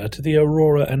most similar to the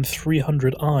Aurora and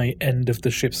 300i end of the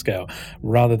ship scale,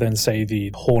 rather than, say, the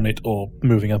Hornet or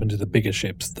moving up into the bigger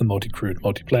ships, the multi-crewed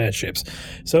multiplayer ships.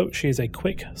 So she is a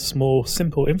quick, small,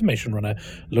 simple information runner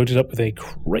loaded up with a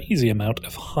crazy amount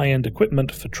of high-end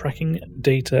equipment for tracking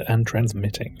data and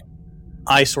transmitting.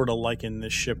 I sort of liken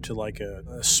this ship to like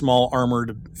a small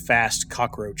armored fast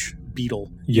cockroach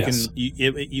beetle. Yes.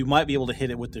 You might be able to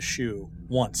hit it with the shoe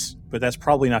once, but that's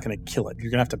probably not going to kill it. You're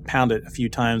going to have to pound it a few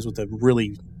times with a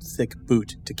really thick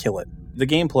boot to kill it. The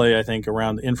gameplay, I think,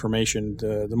 around information,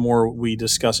 the more we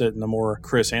discuss it and the more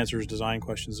Chris answers design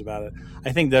questions about it,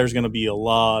 I think there's going to be a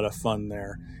lot of fun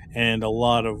there. And a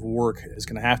lot of work is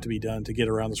going to have to be done to get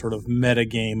around the sort of meta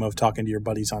game of talking to your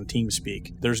buddies on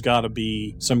TeamSpeak. There's got to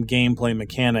be some gameplay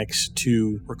mechanics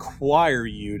to require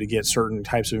you to get certain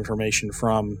types of information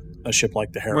from a ship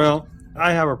like the Herald. Well,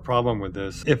 I have a problem with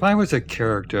this. If I was a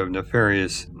character of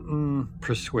nefarious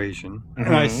persuasion,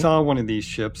 and I saw one of these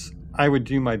ships, I would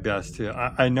do my best to...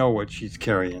 I know what she's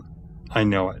carrying. I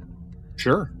know it.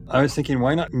 Sure. I was thinking,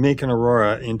 why not make an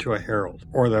Aurora into a Herald,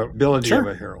 or the ability of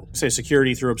a Herald? Say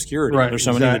security through obscurity. Right, There's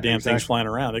so many of the damn things flying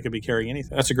around. It could be carrying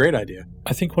anything. That's a great idea.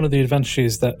 I think one of the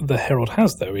advantages that the Herald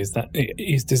has, though, is that it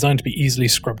is designed to be easily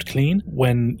scrubbed clean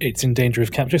when it's in danger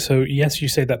of capture. So, yes, you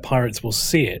say that pirates will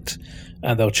see it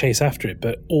and they'll chase after it,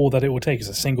 but all that it will take is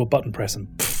a single button press and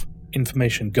pff,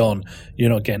 information gone. You're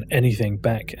not getting anything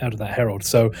back out of that Herald.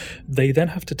 So they then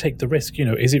have to take the risk,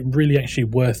 is it really actually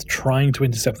worth trying to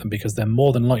intercept them, because they're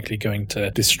more than likely going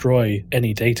to destroy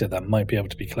any data that might be able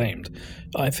to be claimed.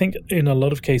 I think in a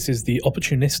lot of cases the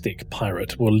opportunistic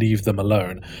pirate will leave them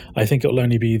alone. I think it'll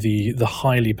only be the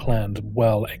highly planned,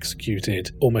 well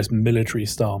executed, almost military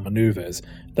style maneuvers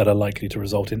that are likely to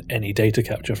result in any data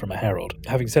capture from a Herald.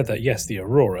 Having said that, yes, the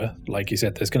Aurora, like you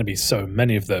said, there's going to be so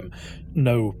many of them,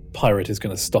 no pirate is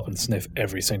going to stop and sniff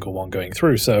every single one going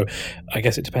through. So I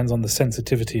guess it depends on the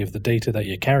sensitivity of the data that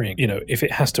you're carrying. If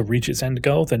it has to reach its end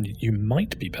goal, then you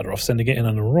might be better off sending it in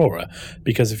an Aurora,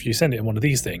 because if you send it in one of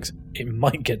these things, it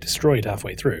might get destroyed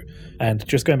halfway through. And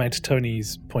just going back to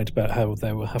Tony's point about how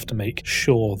they will have to make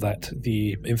sure that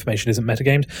the information isn't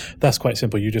metagamed, that's quite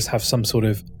simple. You just have some sort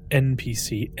of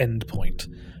NPC endpoint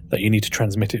that you need to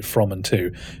transmit it from and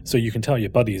to. So you can tell your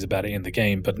buddies about it in the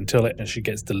game, but until it actually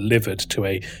gets delivered to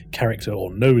a character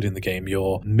or node in the game,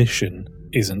 your mission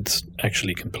isn't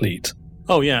actually complete.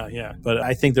 Oh, yeah. But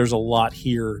I think there's a lot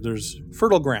here. There's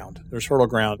fertile ground. There's fertile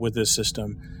ground with this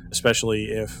system, especially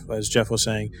if, as Jeff was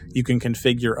saying, you can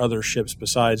configure other ships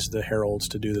besides the Heralds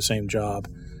to do the same job,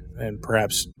 and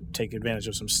perhaps take advantage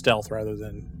of some stealth rather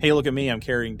than, hey, look at me, I'm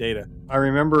carrying data. I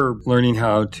remember learning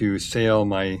how to sail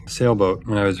my sailboat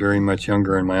when I was very much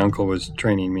younger, and my uncle was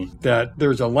training me, that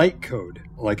there's a light code.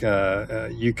 Like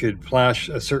you could flash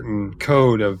a certain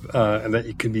code of that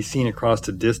you could be seen across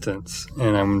the distance.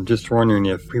 And I'm just wondering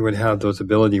if we would have those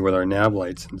ability with our nav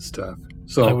lights and stuff.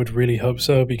 So I would really hope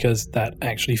so, because that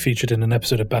actually featured in an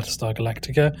episode of Battlestar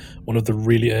Galactica, one of the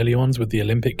really early ones with the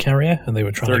Olympic carrier, and they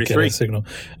were trying 33. To get a signal.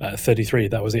 33,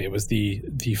 that was it. It was the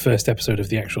first episode of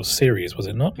the actual series, was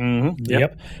it not? Mm-hmm.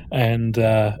 Yep. And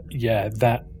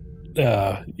that...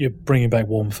 you're bringing back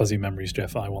warm, fuzzy memories,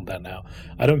 Jeff. I want that now.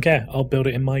 I don't care. I'll build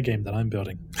it in my game that I'm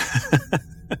building.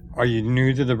 Are you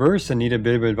new to the verse and need a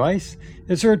bit of advice?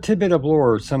 Is there a tidbit of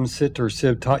lore some Sit or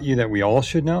Civ taught you that we all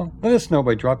should know? Let us know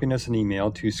by dropping us an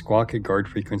email to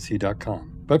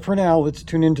squawk@guardfrequency.com. But for now, let's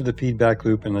tune into the feedback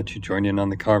loop and let you join in on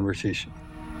the conversation.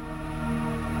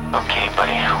 Okay,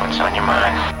 buddy, what's on your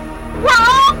mind? We're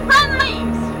all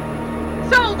friendlies!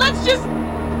 So let's just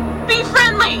be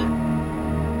friendly!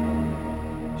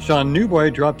 Sean Newboy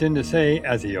dropped in to say,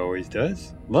 as he always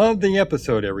does, love the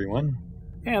episode, everyone.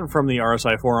 And from the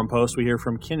RSI forum post, we hear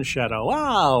from Kin Shadow.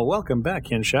 Wow, welcome back,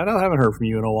 Kin Shadow. Haven't heard from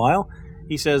you in a while.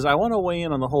 He says, I want to weigh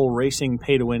in on the whole racing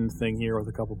pay-to-win thing here with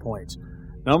a couple points.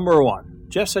 Number one,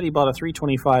 Jeff said he bought a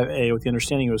 325A with the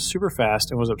understanding it was super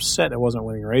fast and was upset it wasn't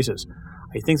winning races.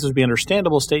 I think this would be an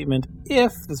understandable statement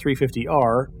if the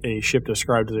 350R, a ship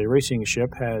described as a racing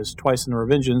ship, has twice the number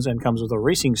of engines and comes with a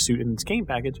racing suit in its game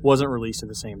package, wasn't released at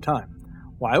the same time.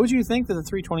 Why would you think that the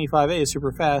 325A is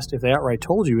super fast if they outright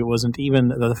told you it wasn't even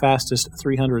the fastest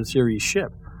 300 series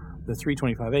ship? The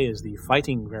 325A is the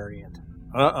fighting variant.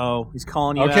 Uh-oh, he's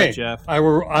calling you out, Jeff. I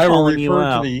will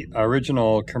refer to the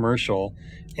original commercial,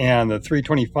 and the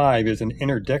 325 is an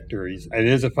interdictor. It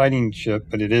is a fighting ship,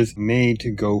 but it is made to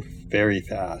go very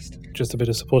fast. Just a bit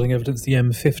of supporting evidence, the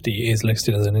M50 is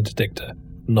listed as an interdictor,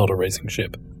 not a racing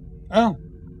ship. Oh.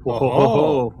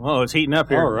 Whoa, it's heating up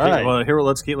here. All right. Well, here,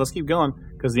 let's keep going,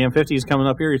 because the M50 is coming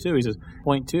up here, too. He says,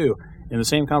 point two. In the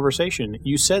same conversation,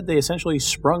 you said they essentially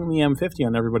sprung the M50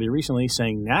 on everybody recently,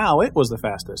 saying now it was the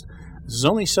fastest. This is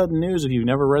only sudden news if you've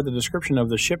never read the description of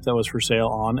the ship that was for sale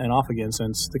on and off again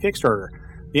since the Kickstarter.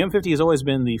 The M50 has always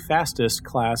been the fastest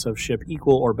class of ship,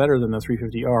 equal or better than the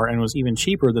 350R, and was even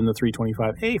cheaper than the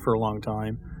 325A for a long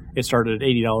time. It started at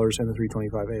 $80, and the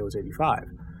 325A was $85.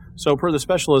 So per the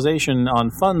specialization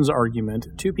on funds argument,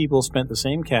 two people spent the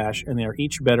same cash, and they are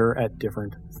each better at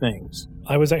different things.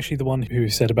 I was actually the one who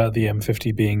said about the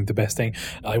M50 being the best thing.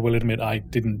 I will admit I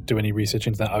didn't do any research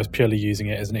into that. I was purely using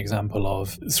it as an example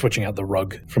of switching out the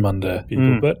rug from under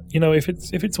people. But, if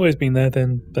it's always been there,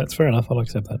 then that's fair enough. I'll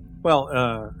accept that. Well,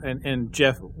 and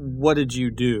Jeff, what did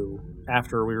you do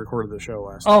after we recorded the show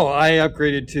last night? I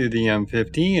upgraded to the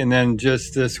M50, and then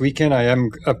just this weekend I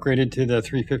upgraded to the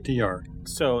 350R.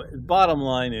 So, bottom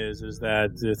line is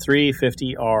that the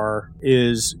 350R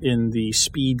is in the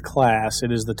speed class.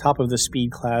 It is the top of the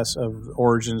speed class of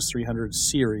Origins 300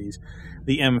 series.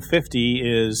 The M50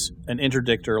 is an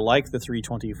interdictor like the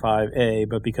 325A,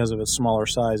 but because of its smaller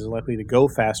size, is likely to go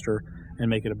faster and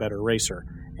make it a better racer.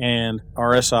 And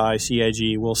RSI,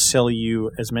 CIG will sell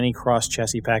you as many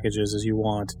cross-chassis packages as you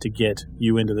want to get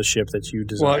you into the ship that you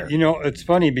desire. Well, it's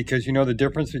funny because, the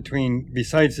difference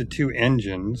besides the two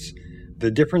engines, the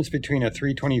difference between a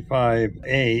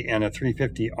 325A and a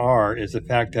 350R is the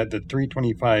fact that the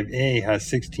 325A has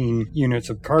 16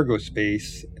 units of cargo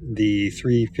space. The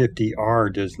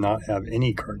 350R does not have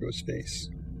any cargo space.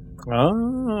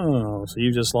 Oh, so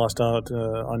you just lost out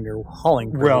on your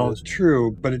hauling privileges. Well,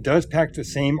 true, but it does pack the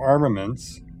same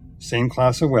armaments, same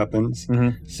class of weapons,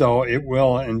 so it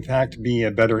will, in fact, be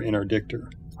a better interdictor.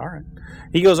 All right.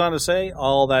 He goes on to say,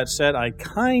 all that said, I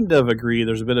kind of agree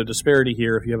there's a bit of disparity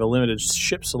here if you have a limited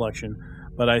ship selection,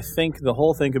 but I think the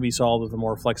whole thing could be solved with a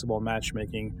more flexible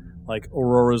matchmaking, like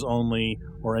Auroras only,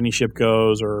 or any ship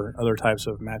goes, or other types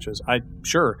of matches.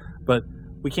 Sure, but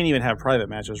we can't even have private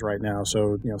matches right now,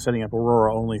 so setting up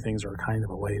Aurora only things are kind of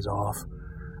a ways off.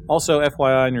 Also,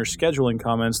 FYI, in your scheduling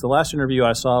comments, the last interview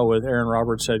I saw with Aaron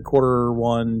Roberts said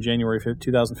Q1, January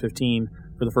 2015,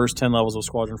 for the first 10 levels of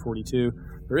Squadron 42.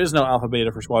 There is no alpha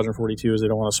beta for Squadron 42 as they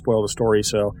don't want to spoil the story,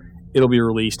 so it'll be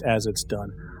released as it's done.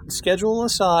 Schedule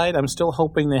aside, I'm still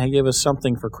hoping they give us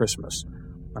something for Christmas.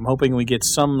 I'm hoping we get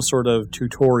some sort of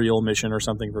tutorial mission or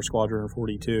something for Squadron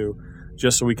 42,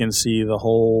 just so we can see the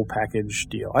whole package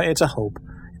deal. It's a hope.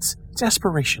 It's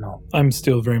aspirational. I'm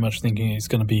still very much thinking it's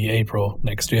going to be April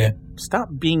next year. Stop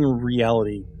being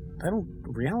reality.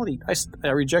 I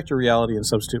reject your reality and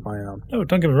substitute my own. No,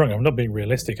 don't get me wrong. I'm not being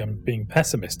realistic. I'm being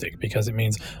pessimistic because it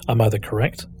means I'm either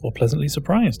correct or pleasantly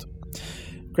surprised.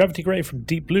 Gravity Grey from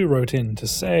Deep Blue wrote in to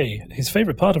say his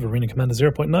favourite part of Arena Commander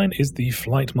 0.9 is the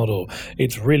flight model.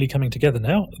 It's really coming together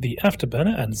now. The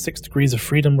Afterburner and 6 Degrees of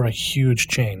Freedom were a huge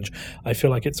change. I feel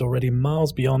like it's already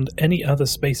miles beyond any other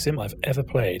space sim I've ever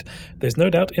played. There's no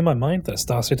doubt in my mind that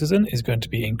Star Citizen is going to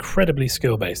be incredibly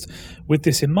skill-based. With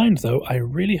this in mind, though, I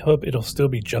really hope it'll still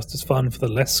be just as fun for the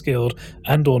less skilled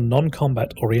and or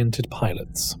non-combat oriented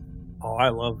pilots. Oh, I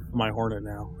love my Hornet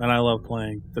now, and I love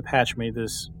playing. The patch made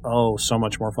this, so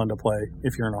much more fun to play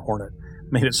if you're in a Hornet.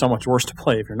 Made it so much worse to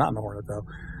play if you're not in a Hornet, though.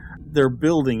 They're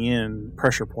building in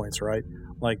pressure points, right?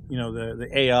 Like, the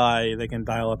AI, they can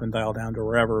dial up and dial down to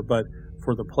wherever, but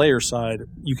for the player side,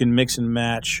 you can mix and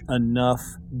match enough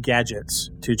gadgets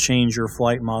to change your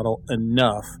flight model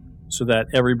enough so that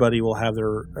everybody will have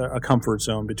a comfort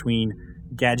zone between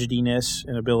gadgetiness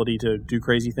and ability to do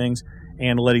crazy things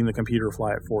and letting the computer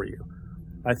fly it for you.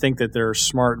 I think that they're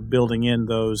smart building in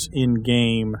those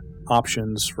in-game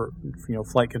options for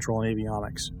flight control and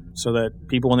avionics, so that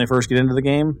people, when they first get into the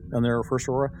game on their first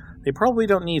Aurora, they probably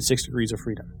don't need 6 degrees of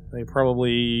freedom. They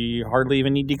probably hardly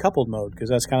even need decoupled mode, because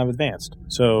that's kind of advanced.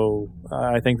 So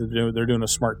I think that they're doing a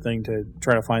smart thing to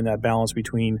try to find that balance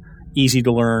between easy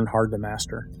to learn, hard to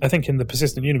master. I think in the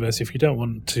persistent universe, if you don't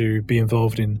want to be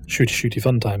involved in shooty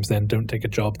fun times, then don't take a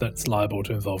job that's liable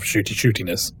to involve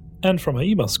shootiness. And from our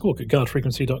email,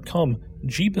 squawk@guardfrequency.com,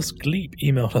 Jeebus Gleep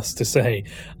emailed us to say,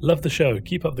 "Love the show,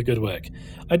 keep up the good work.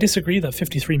 I disagree that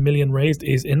 53 million raised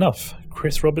is enough.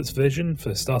 Chris Roberts' vision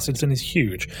for Star Citizen is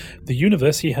huge. The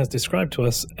universe he has described to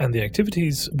us and the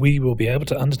activities we will be able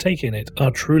to undertake in it are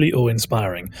truly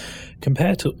awe-inspiring.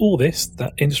 Compared to all this,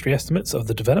 that industry estimates of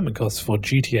the development costs for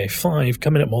GTA 5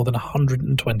 come in at more than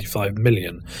 125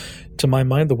 million. To my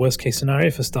mind, the worst-case scenario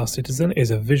for Star Citizen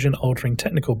is a vision-altering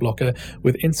technical blocker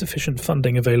with insufficient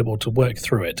funding available to work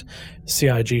through it.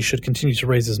 CIG should continue to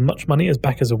raise as much money as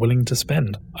backers are willing to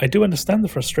spend. I do understand the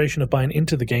frustration of buying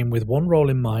into the game with one role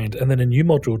in mind and then a new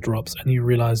module drops and you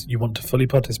realize you want to fully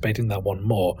participate in that one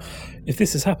more. If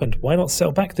this has happened, why not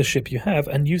sell back the ship you have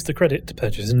and use the credit to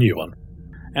purchase a new one?"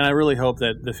 And I really hope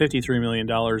that the $53 million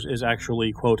is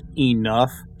actually, quote,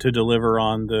 enough to deliver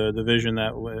on the vision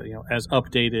that, as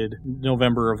updated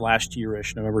November of last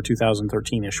year-ish, November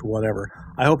 2013-ish, whatever.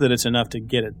 I hope that it's enough to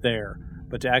get it there.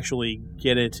 But to actually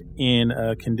get it in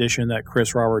a condition that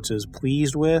Chris Roberts is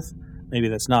pleased with, maybe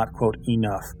that's not, quote,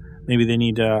 enough. Maybe they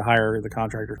need to hire the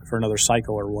contractor for another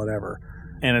cycle or whatever.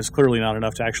 And it's clearly not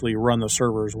enough to actually run the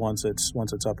servers once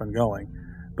it's up and going.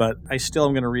 But I still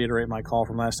am going to reiterate my call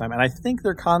from last time. And I think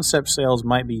their concept sales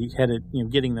might be headed,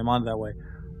 getting them on that way.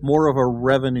 More of a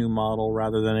revenue model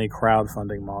rather than a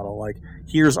crowdfunding model. Like,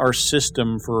 here's our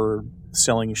system for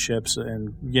selling ships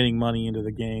and getting money into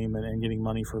the game and getting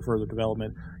money for further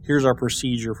development. Here's our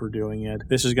procedure for doing it.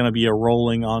 This is going to be a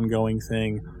rolling, ongoing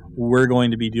thing. We're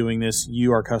going to be doing this.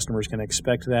 You, our customers, can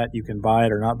expect that. You can buy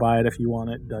it or not buy it if you want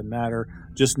it. Doesn't matter.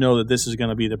 Just know that this is going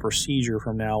to be the procedure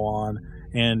from now on,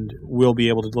 and we'll be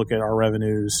able to look at our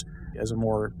revenues as a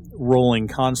more rolling,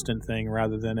 constant thing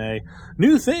rather than a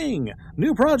new thing,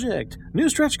 new project, new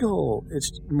stretch goal.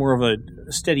 It's more of a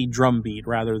steady drumbeat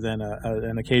rather than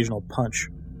an occasional punch.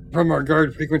 From our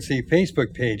Guard Frequency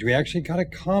Facebook page, we actually got a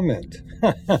comment.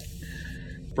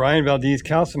 Brian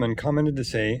Valdez-Castleman commented to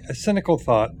say, "A cynical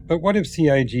thought, but what if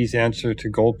CIG's answer to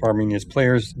gold farming is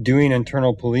players doing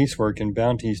internal police work and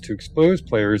bounties to expose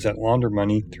players that launder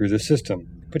money through the system?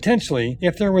 Potentially,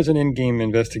 if there was an in-game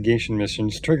investigation mission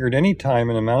triggered any time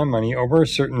an amount of money over a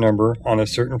certain number on a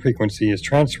certain frequency is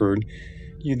transferred,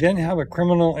 you then have a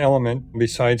criminal element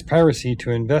besides piracy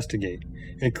to investigate.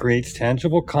 It creates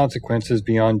tangible consequences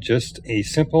beyond just a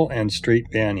simple and straight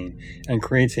banning, and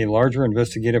creates a larger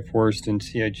investigative force than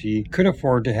CIG could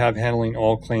afford to have handling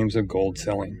all claims of gold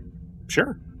selling."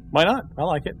 Sure. Why not? I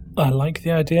like it. I like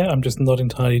the idea. I'm just not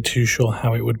entirely too sure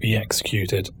how it would be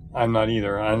executed. I'm not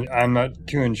either. I'm not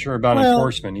too unsure about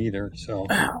enforcement either. So,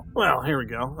 well, here we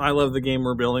go. I love the game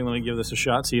we're building. Let me give this a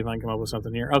shot. See if I can come up with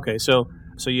something here. Okay, so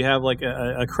you have like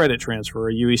a credit transfer,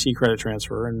 a UEC credit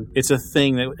transfer, and it's a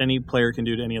thing that any player can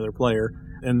do to any other player.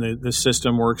 And the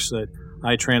system works that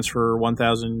I transfer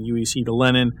 1,000 UEC to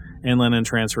Lennon, and Lennon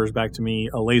transfers back to me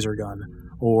a laser gun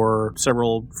or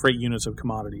several freight units of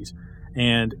commodities.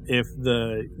 And if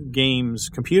the game's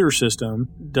computer system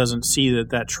doesn't see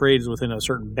that trades within a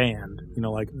certain band,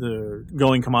 like the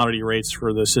going commodity rates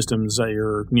for the systems that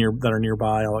are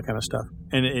nearby, all that kind of stuff,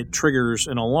 and it triggers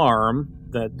an alarm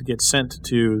that gets sent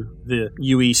to the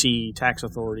UEC tax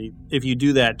authority. If you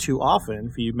do that too often,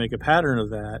 if you make a pattern of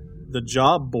that, the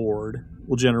job board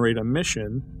will generate a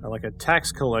mission, like a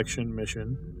tax collection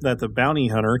mission, that the bounty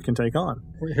hunter can take on.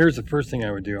 Here's the first thing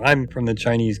I would do. I'm from the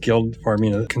Chinese Guild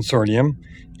Farming Consortium,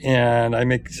 and I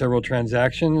make several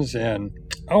transactions, and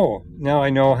now I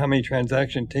know how many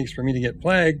transactions it takes for me to get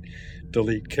flagged.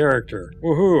 Delete character.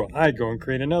 Woohoo! I go and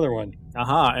create another one.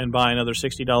 Aha, and buy another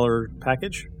 $60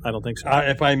 package? I don't think so.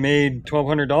 If I made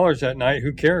 $1,200 that night,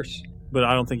 who cares? But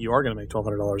I don't think you are going to make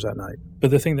 $1,200 that night.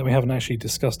 But the thing that we haven't actually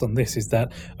discussed on this is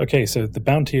that, okay, so the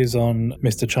bounty is on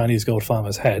Mr. Chinese Gold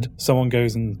Farmer's head. Someone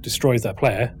goes and destroys that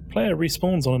player. Player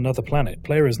respawns on another planet.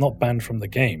 Player is not banned from the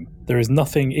game. There is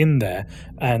nothing in there.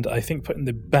 And I think putting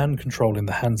the ban control in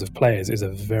the hands of players is a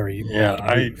very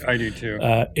bad move. I do too.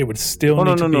 It would still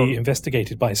need to be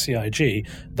investigated by CIG.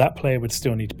 That player would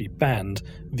still need to be banned.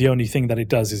 The only thing that it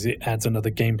does is it adds another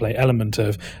gameplay element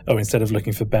of, instead of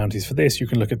looking for bounties for this, you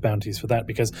can look at bounties for that,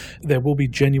 because there will be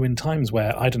genuine times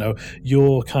where, I don't know,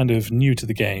 you're kind of new to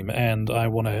the game and I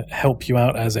want to help you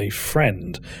out as a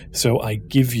friend, so I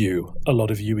give you a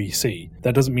lot of UEC.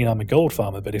 That doesn't mean I'm a gold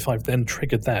farmer, but if I've then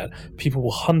triggered that, people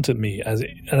will hunt at me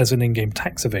as an in-game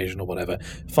tax evasion or whatever.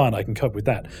 Fine, I can cope with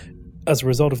that. As a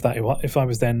result of that, if I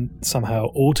was then somehow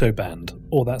auto-banned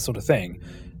or that sort of thing,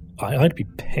 I'd be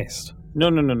pissed. No.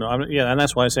 And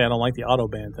that's why I say I don't like the auto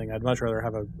ban thing. I'd much rather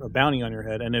have a bounty on your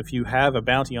head. And if you have a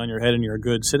bounty on your head and you're a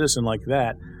good citizen like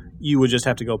that, you would just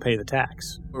have to go pay the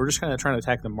tax. We're just kind of trying to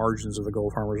attack the margins of the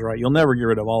gold farmers, right? You'll never get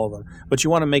rid of all of them, but you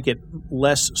want to make it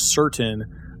less certain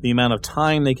the amount of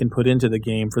time they can put into the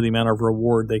game for the amount of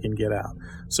reward they can get out.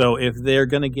 So if they're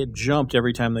going to get jumped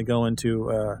every time they go into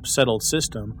a settled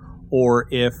system, or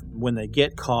if when they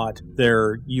get caught,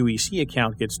 their UEC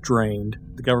account gets drained,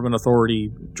 the government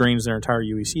authority drains their entire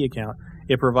UEC account,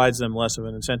 it provides them less of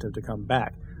an incentive to come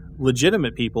back.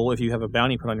 Legitimate people, if you have a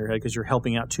bounty put on your head because you're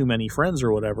helping out too many friends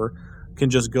or whatever, can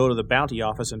just go to the bounty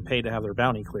office and pay to have their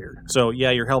bounty cleared. So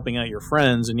yeah, you're helping out your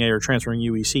friends and yeah, you're transferring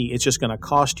UEC. It's just going to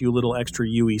cost you a little extra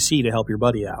UEC to help your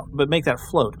buddy out. But make that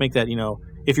float. Make that,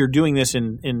 if you're doing this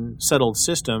in settled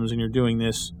systems and you're doing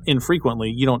this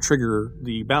infrequently, you don't trigger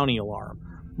the bounty alarm.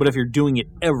 But if you're doing it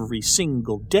every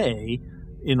single day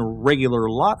in regular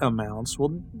lot amounts,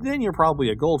 well, then you're probably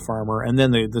a gold farmer, and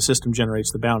then the system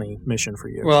generates the bounty mission for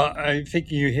you. Well, I think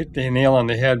you hit the nail on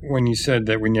the head when you said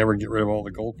that we never get rid of all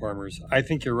the gold farmers. I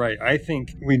think you're right. I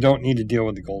think we don't need to deal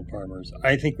with the gold farmers.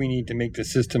 I think we need to make the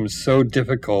system so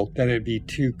difficult that it'd be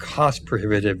too cost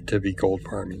prohibitive to be gold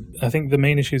farming. I think the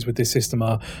main issues with this system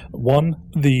are, one,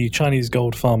 the Chinese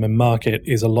gold farming market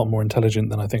is a lot more intelligent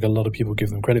than I think a lot of people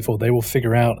give them credit for. They will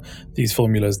figure out these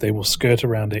formulas. They will skirt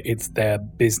around it. It's their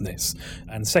business.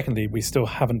 And secondly, we still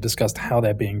haven't discussed how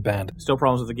they're being banned. Still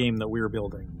problems with the game that we're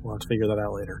building. We'll have to figure that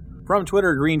out later. From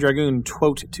Twitter, Green Dragoon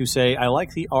quote to say, I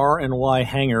like the R and Y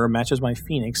hanger, matches my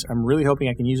Phoenix. I'm really hoping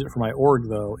I can use it for my org,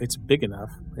 though. It's big enough.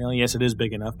 Well, yes, it is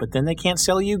big enough, but then they can't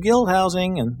sell you guild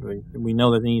housing, and we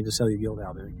know that they need to sell you guild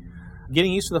housing.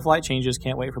 Getting used to the flight changes.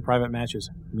 Can't wait for private matches.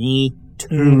 Me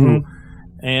too. Mm-hmm.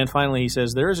 And finally, he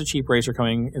says, there is a cheap racer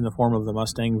coming in the form of the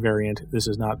Mustang variant. This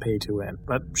is not pay to win.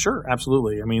 But sure,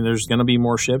 absolutely. I mean, there's going to be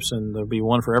more ships, and there'll be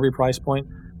one for every price point.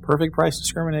 Perfect price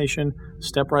discrimination.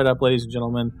 Step right up, ladies and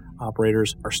gentlemen.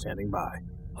 Operators are standing by.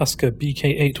 Husker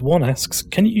BK81 asks,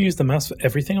 can you use the mouse for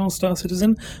everything on Star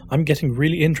Citizen? I'm getting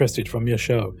really interested from your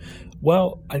show.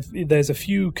 Well, there's a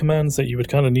few commands that you would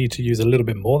kind of need to use a little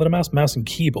bit more than a mouse and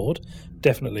keyboard,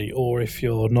 definitely. Or if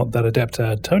you're not that adept,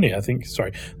 Tony,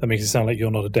 sorry, that makes it sound like you're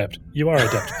not adept. You are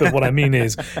adept, but what I mean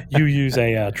is you use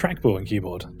a trackball and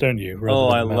keyboard, don't you?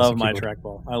 I love my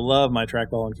trackball. I love my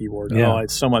trackball and keyboard. Yeah. Oh,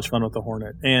 it's so much fun with the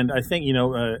Hornet. And I think,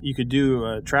 you could do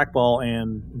a trackball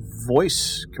and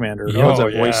voice commander.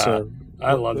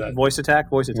 I love that. Voice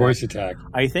attack. Voice attack.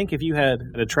 I think if you had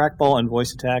a trackball and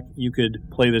voice attack, you could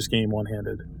play this game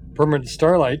one-handed. Permanent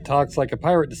Starlight talks like a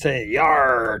pirate to say,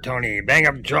 "Yar, Tony, bang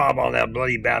up job on that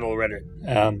bloody battle Reddit."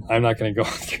 I'm not going to go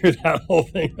through that whole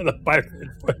thing with a pirate.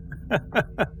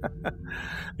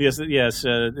 Yes.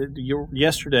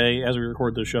 Yesterday, as we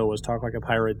recorded the show, was Talk Like a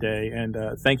Pirate Day, and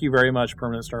thank you very much,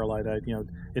 Permanent Starlight.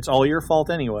 It's all your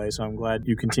fault anyway, so I'm glad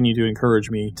you continue to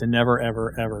encourage me to never,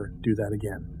 ever, ever do that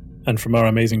again. And from our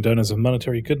amazing donors of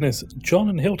monetary goodness, John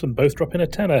and Hilton both drop in a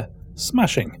tenner.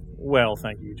 Smashing. Well,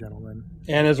 thank you, gentlemen.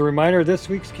 And as a reminder, this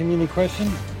week's community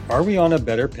question, are we on a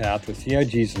better path with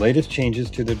CIG's latest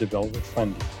changes to their development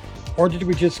funding? Or did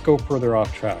we just go further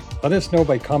off track? Let us know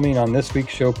by commenting on this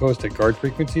week's show post at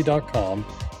guardfrequency.com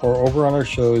or over on our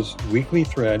show's weekly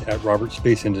thread at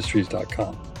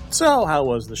robertspaceindustries.com. So, how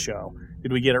was the show?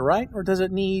 Did we get it right, or does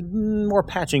it need more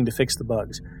patching to fix the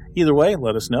bugs? Either way,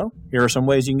 let us know. Here are some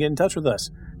ways you can get in touch with us.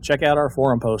 Check out our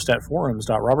forum post at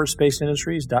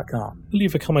forums.robertspaceindustries.com.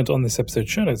 Leave a comment on this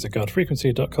episode's show notes at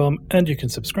guardfrequency.com, and you can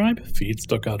subscribe,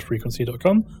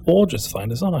 feeds.guardfrequency.com, or just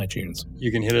find us on iTunes.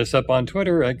 You can hit us up on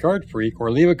Twitter at GuardFreak,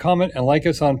 or leave a comment and like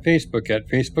us on Facebook at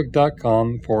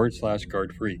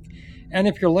facebook.com/GuardFreak. And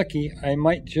if you're lucky, I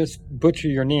might just butcher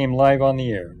your name live on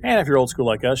the air. And if you're old school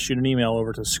like us, shoot an email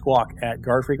over to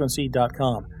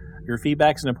squawk@guardfrequency.com. Your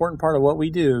feedback is an important part of what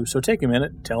we do, so take a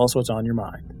minute, tell us what's on your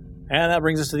mind. And that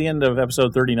brings us to the end of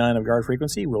episode 39 of Guard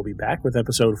Frequency. We'll be back with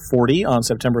episode 40 on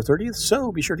September 30th,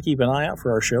 so be sure to keep an eye out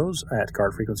for our shows at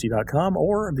guardfrequency.com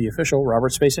or the official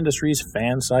Robert Space Industries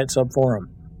fan site subforum.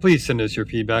 Please send us your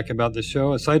feedback about the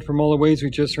show. Aside from all the ways we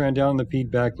just ran down the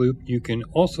feedback loop, you can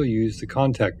also use the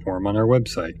contact form on our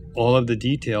website. All of the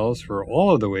details for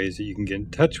all of the ways that you can get in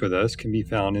touch with us can be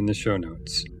found in the show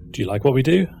notes. Do you like what we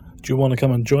do? Do you want to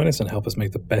come and join us and help us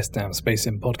make the best damn Space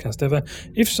Sim podcast ever?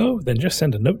 If so, then just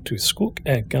send a note to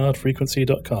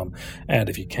squawk@guardfrequency.com. And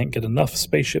if you can't get enough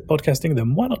spaceship podcasting,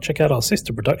 then why not check out our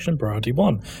sister production, Priority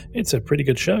One? It's a pretty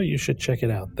good show. You should check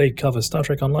it out. They cover Star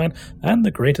Trek Online and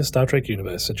the greater Star Trek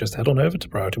universe, so just head on over to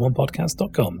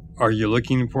PriorityOnePodcast.com. Are you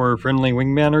looking for a friendly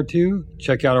wingman or two?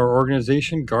 Check out our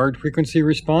organization, Guard Frequency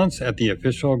Response, at the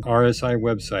official RSI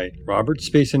website,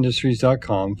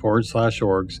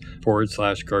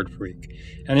 robertspaceindustriescom/orgs/guard freak.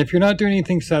 And if you're not doing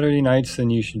anything Saturday nights, then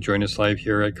you should join us live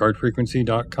here at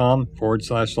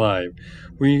guardfrequency.com/live.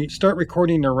 We start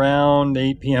recording around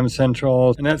 8 p.m.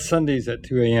 Central, and that's Sundays at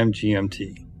 2 a.m.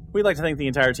 GMT. We'd like to thank the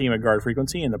entire team at Guard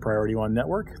Frequency and the Priority One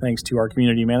Network. Thanks to our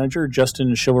community manager,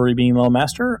 Justin Chivalry Bean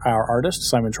Lowmaster, our artist,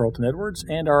 Simon Charlton Edwards,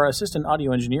 and our assistant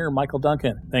audio engineer, Michael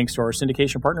Duncan. Thanks to our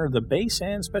syndication partner, The Base,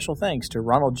 and special thanks to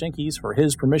Ronald Jenkins for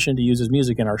his permission to use his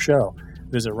music in our show.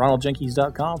 Visit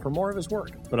ronaldjenkins.com for more of his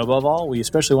work. But above all, we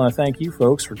especially want to thank you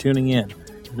folks for tuning in.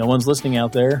 If no one's listening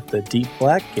out there, the deep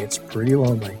black gets pretty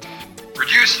lonely.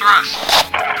 Reduce thrust.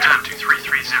 Turn to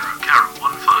 330, Carol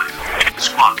 15.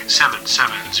 Squawk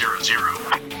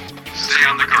 7700. Stay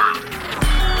on the guard.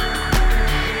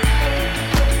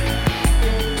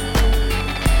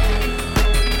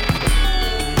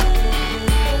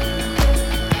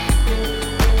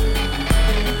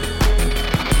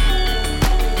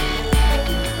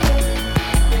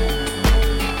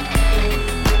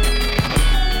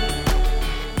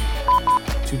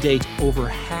 To date, over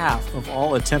half of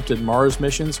all attempted Mars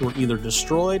missions were either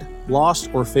destroyed, lost,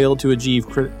 or failed to achieve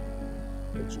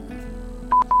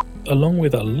Along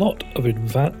with a lot of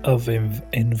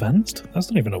advanced. That's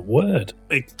not even a word.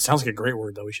 It sounds like a great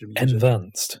word, though. We should be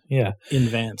Advanced, yeah.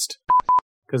 Advanced.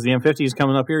 Because the M50 is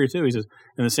coming up here, too. He says,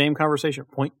 in the same conversation,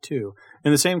 point 2.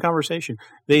 In the same conversation,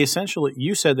 you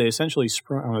said they essentially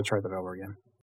sprung. I'm going to try that over again.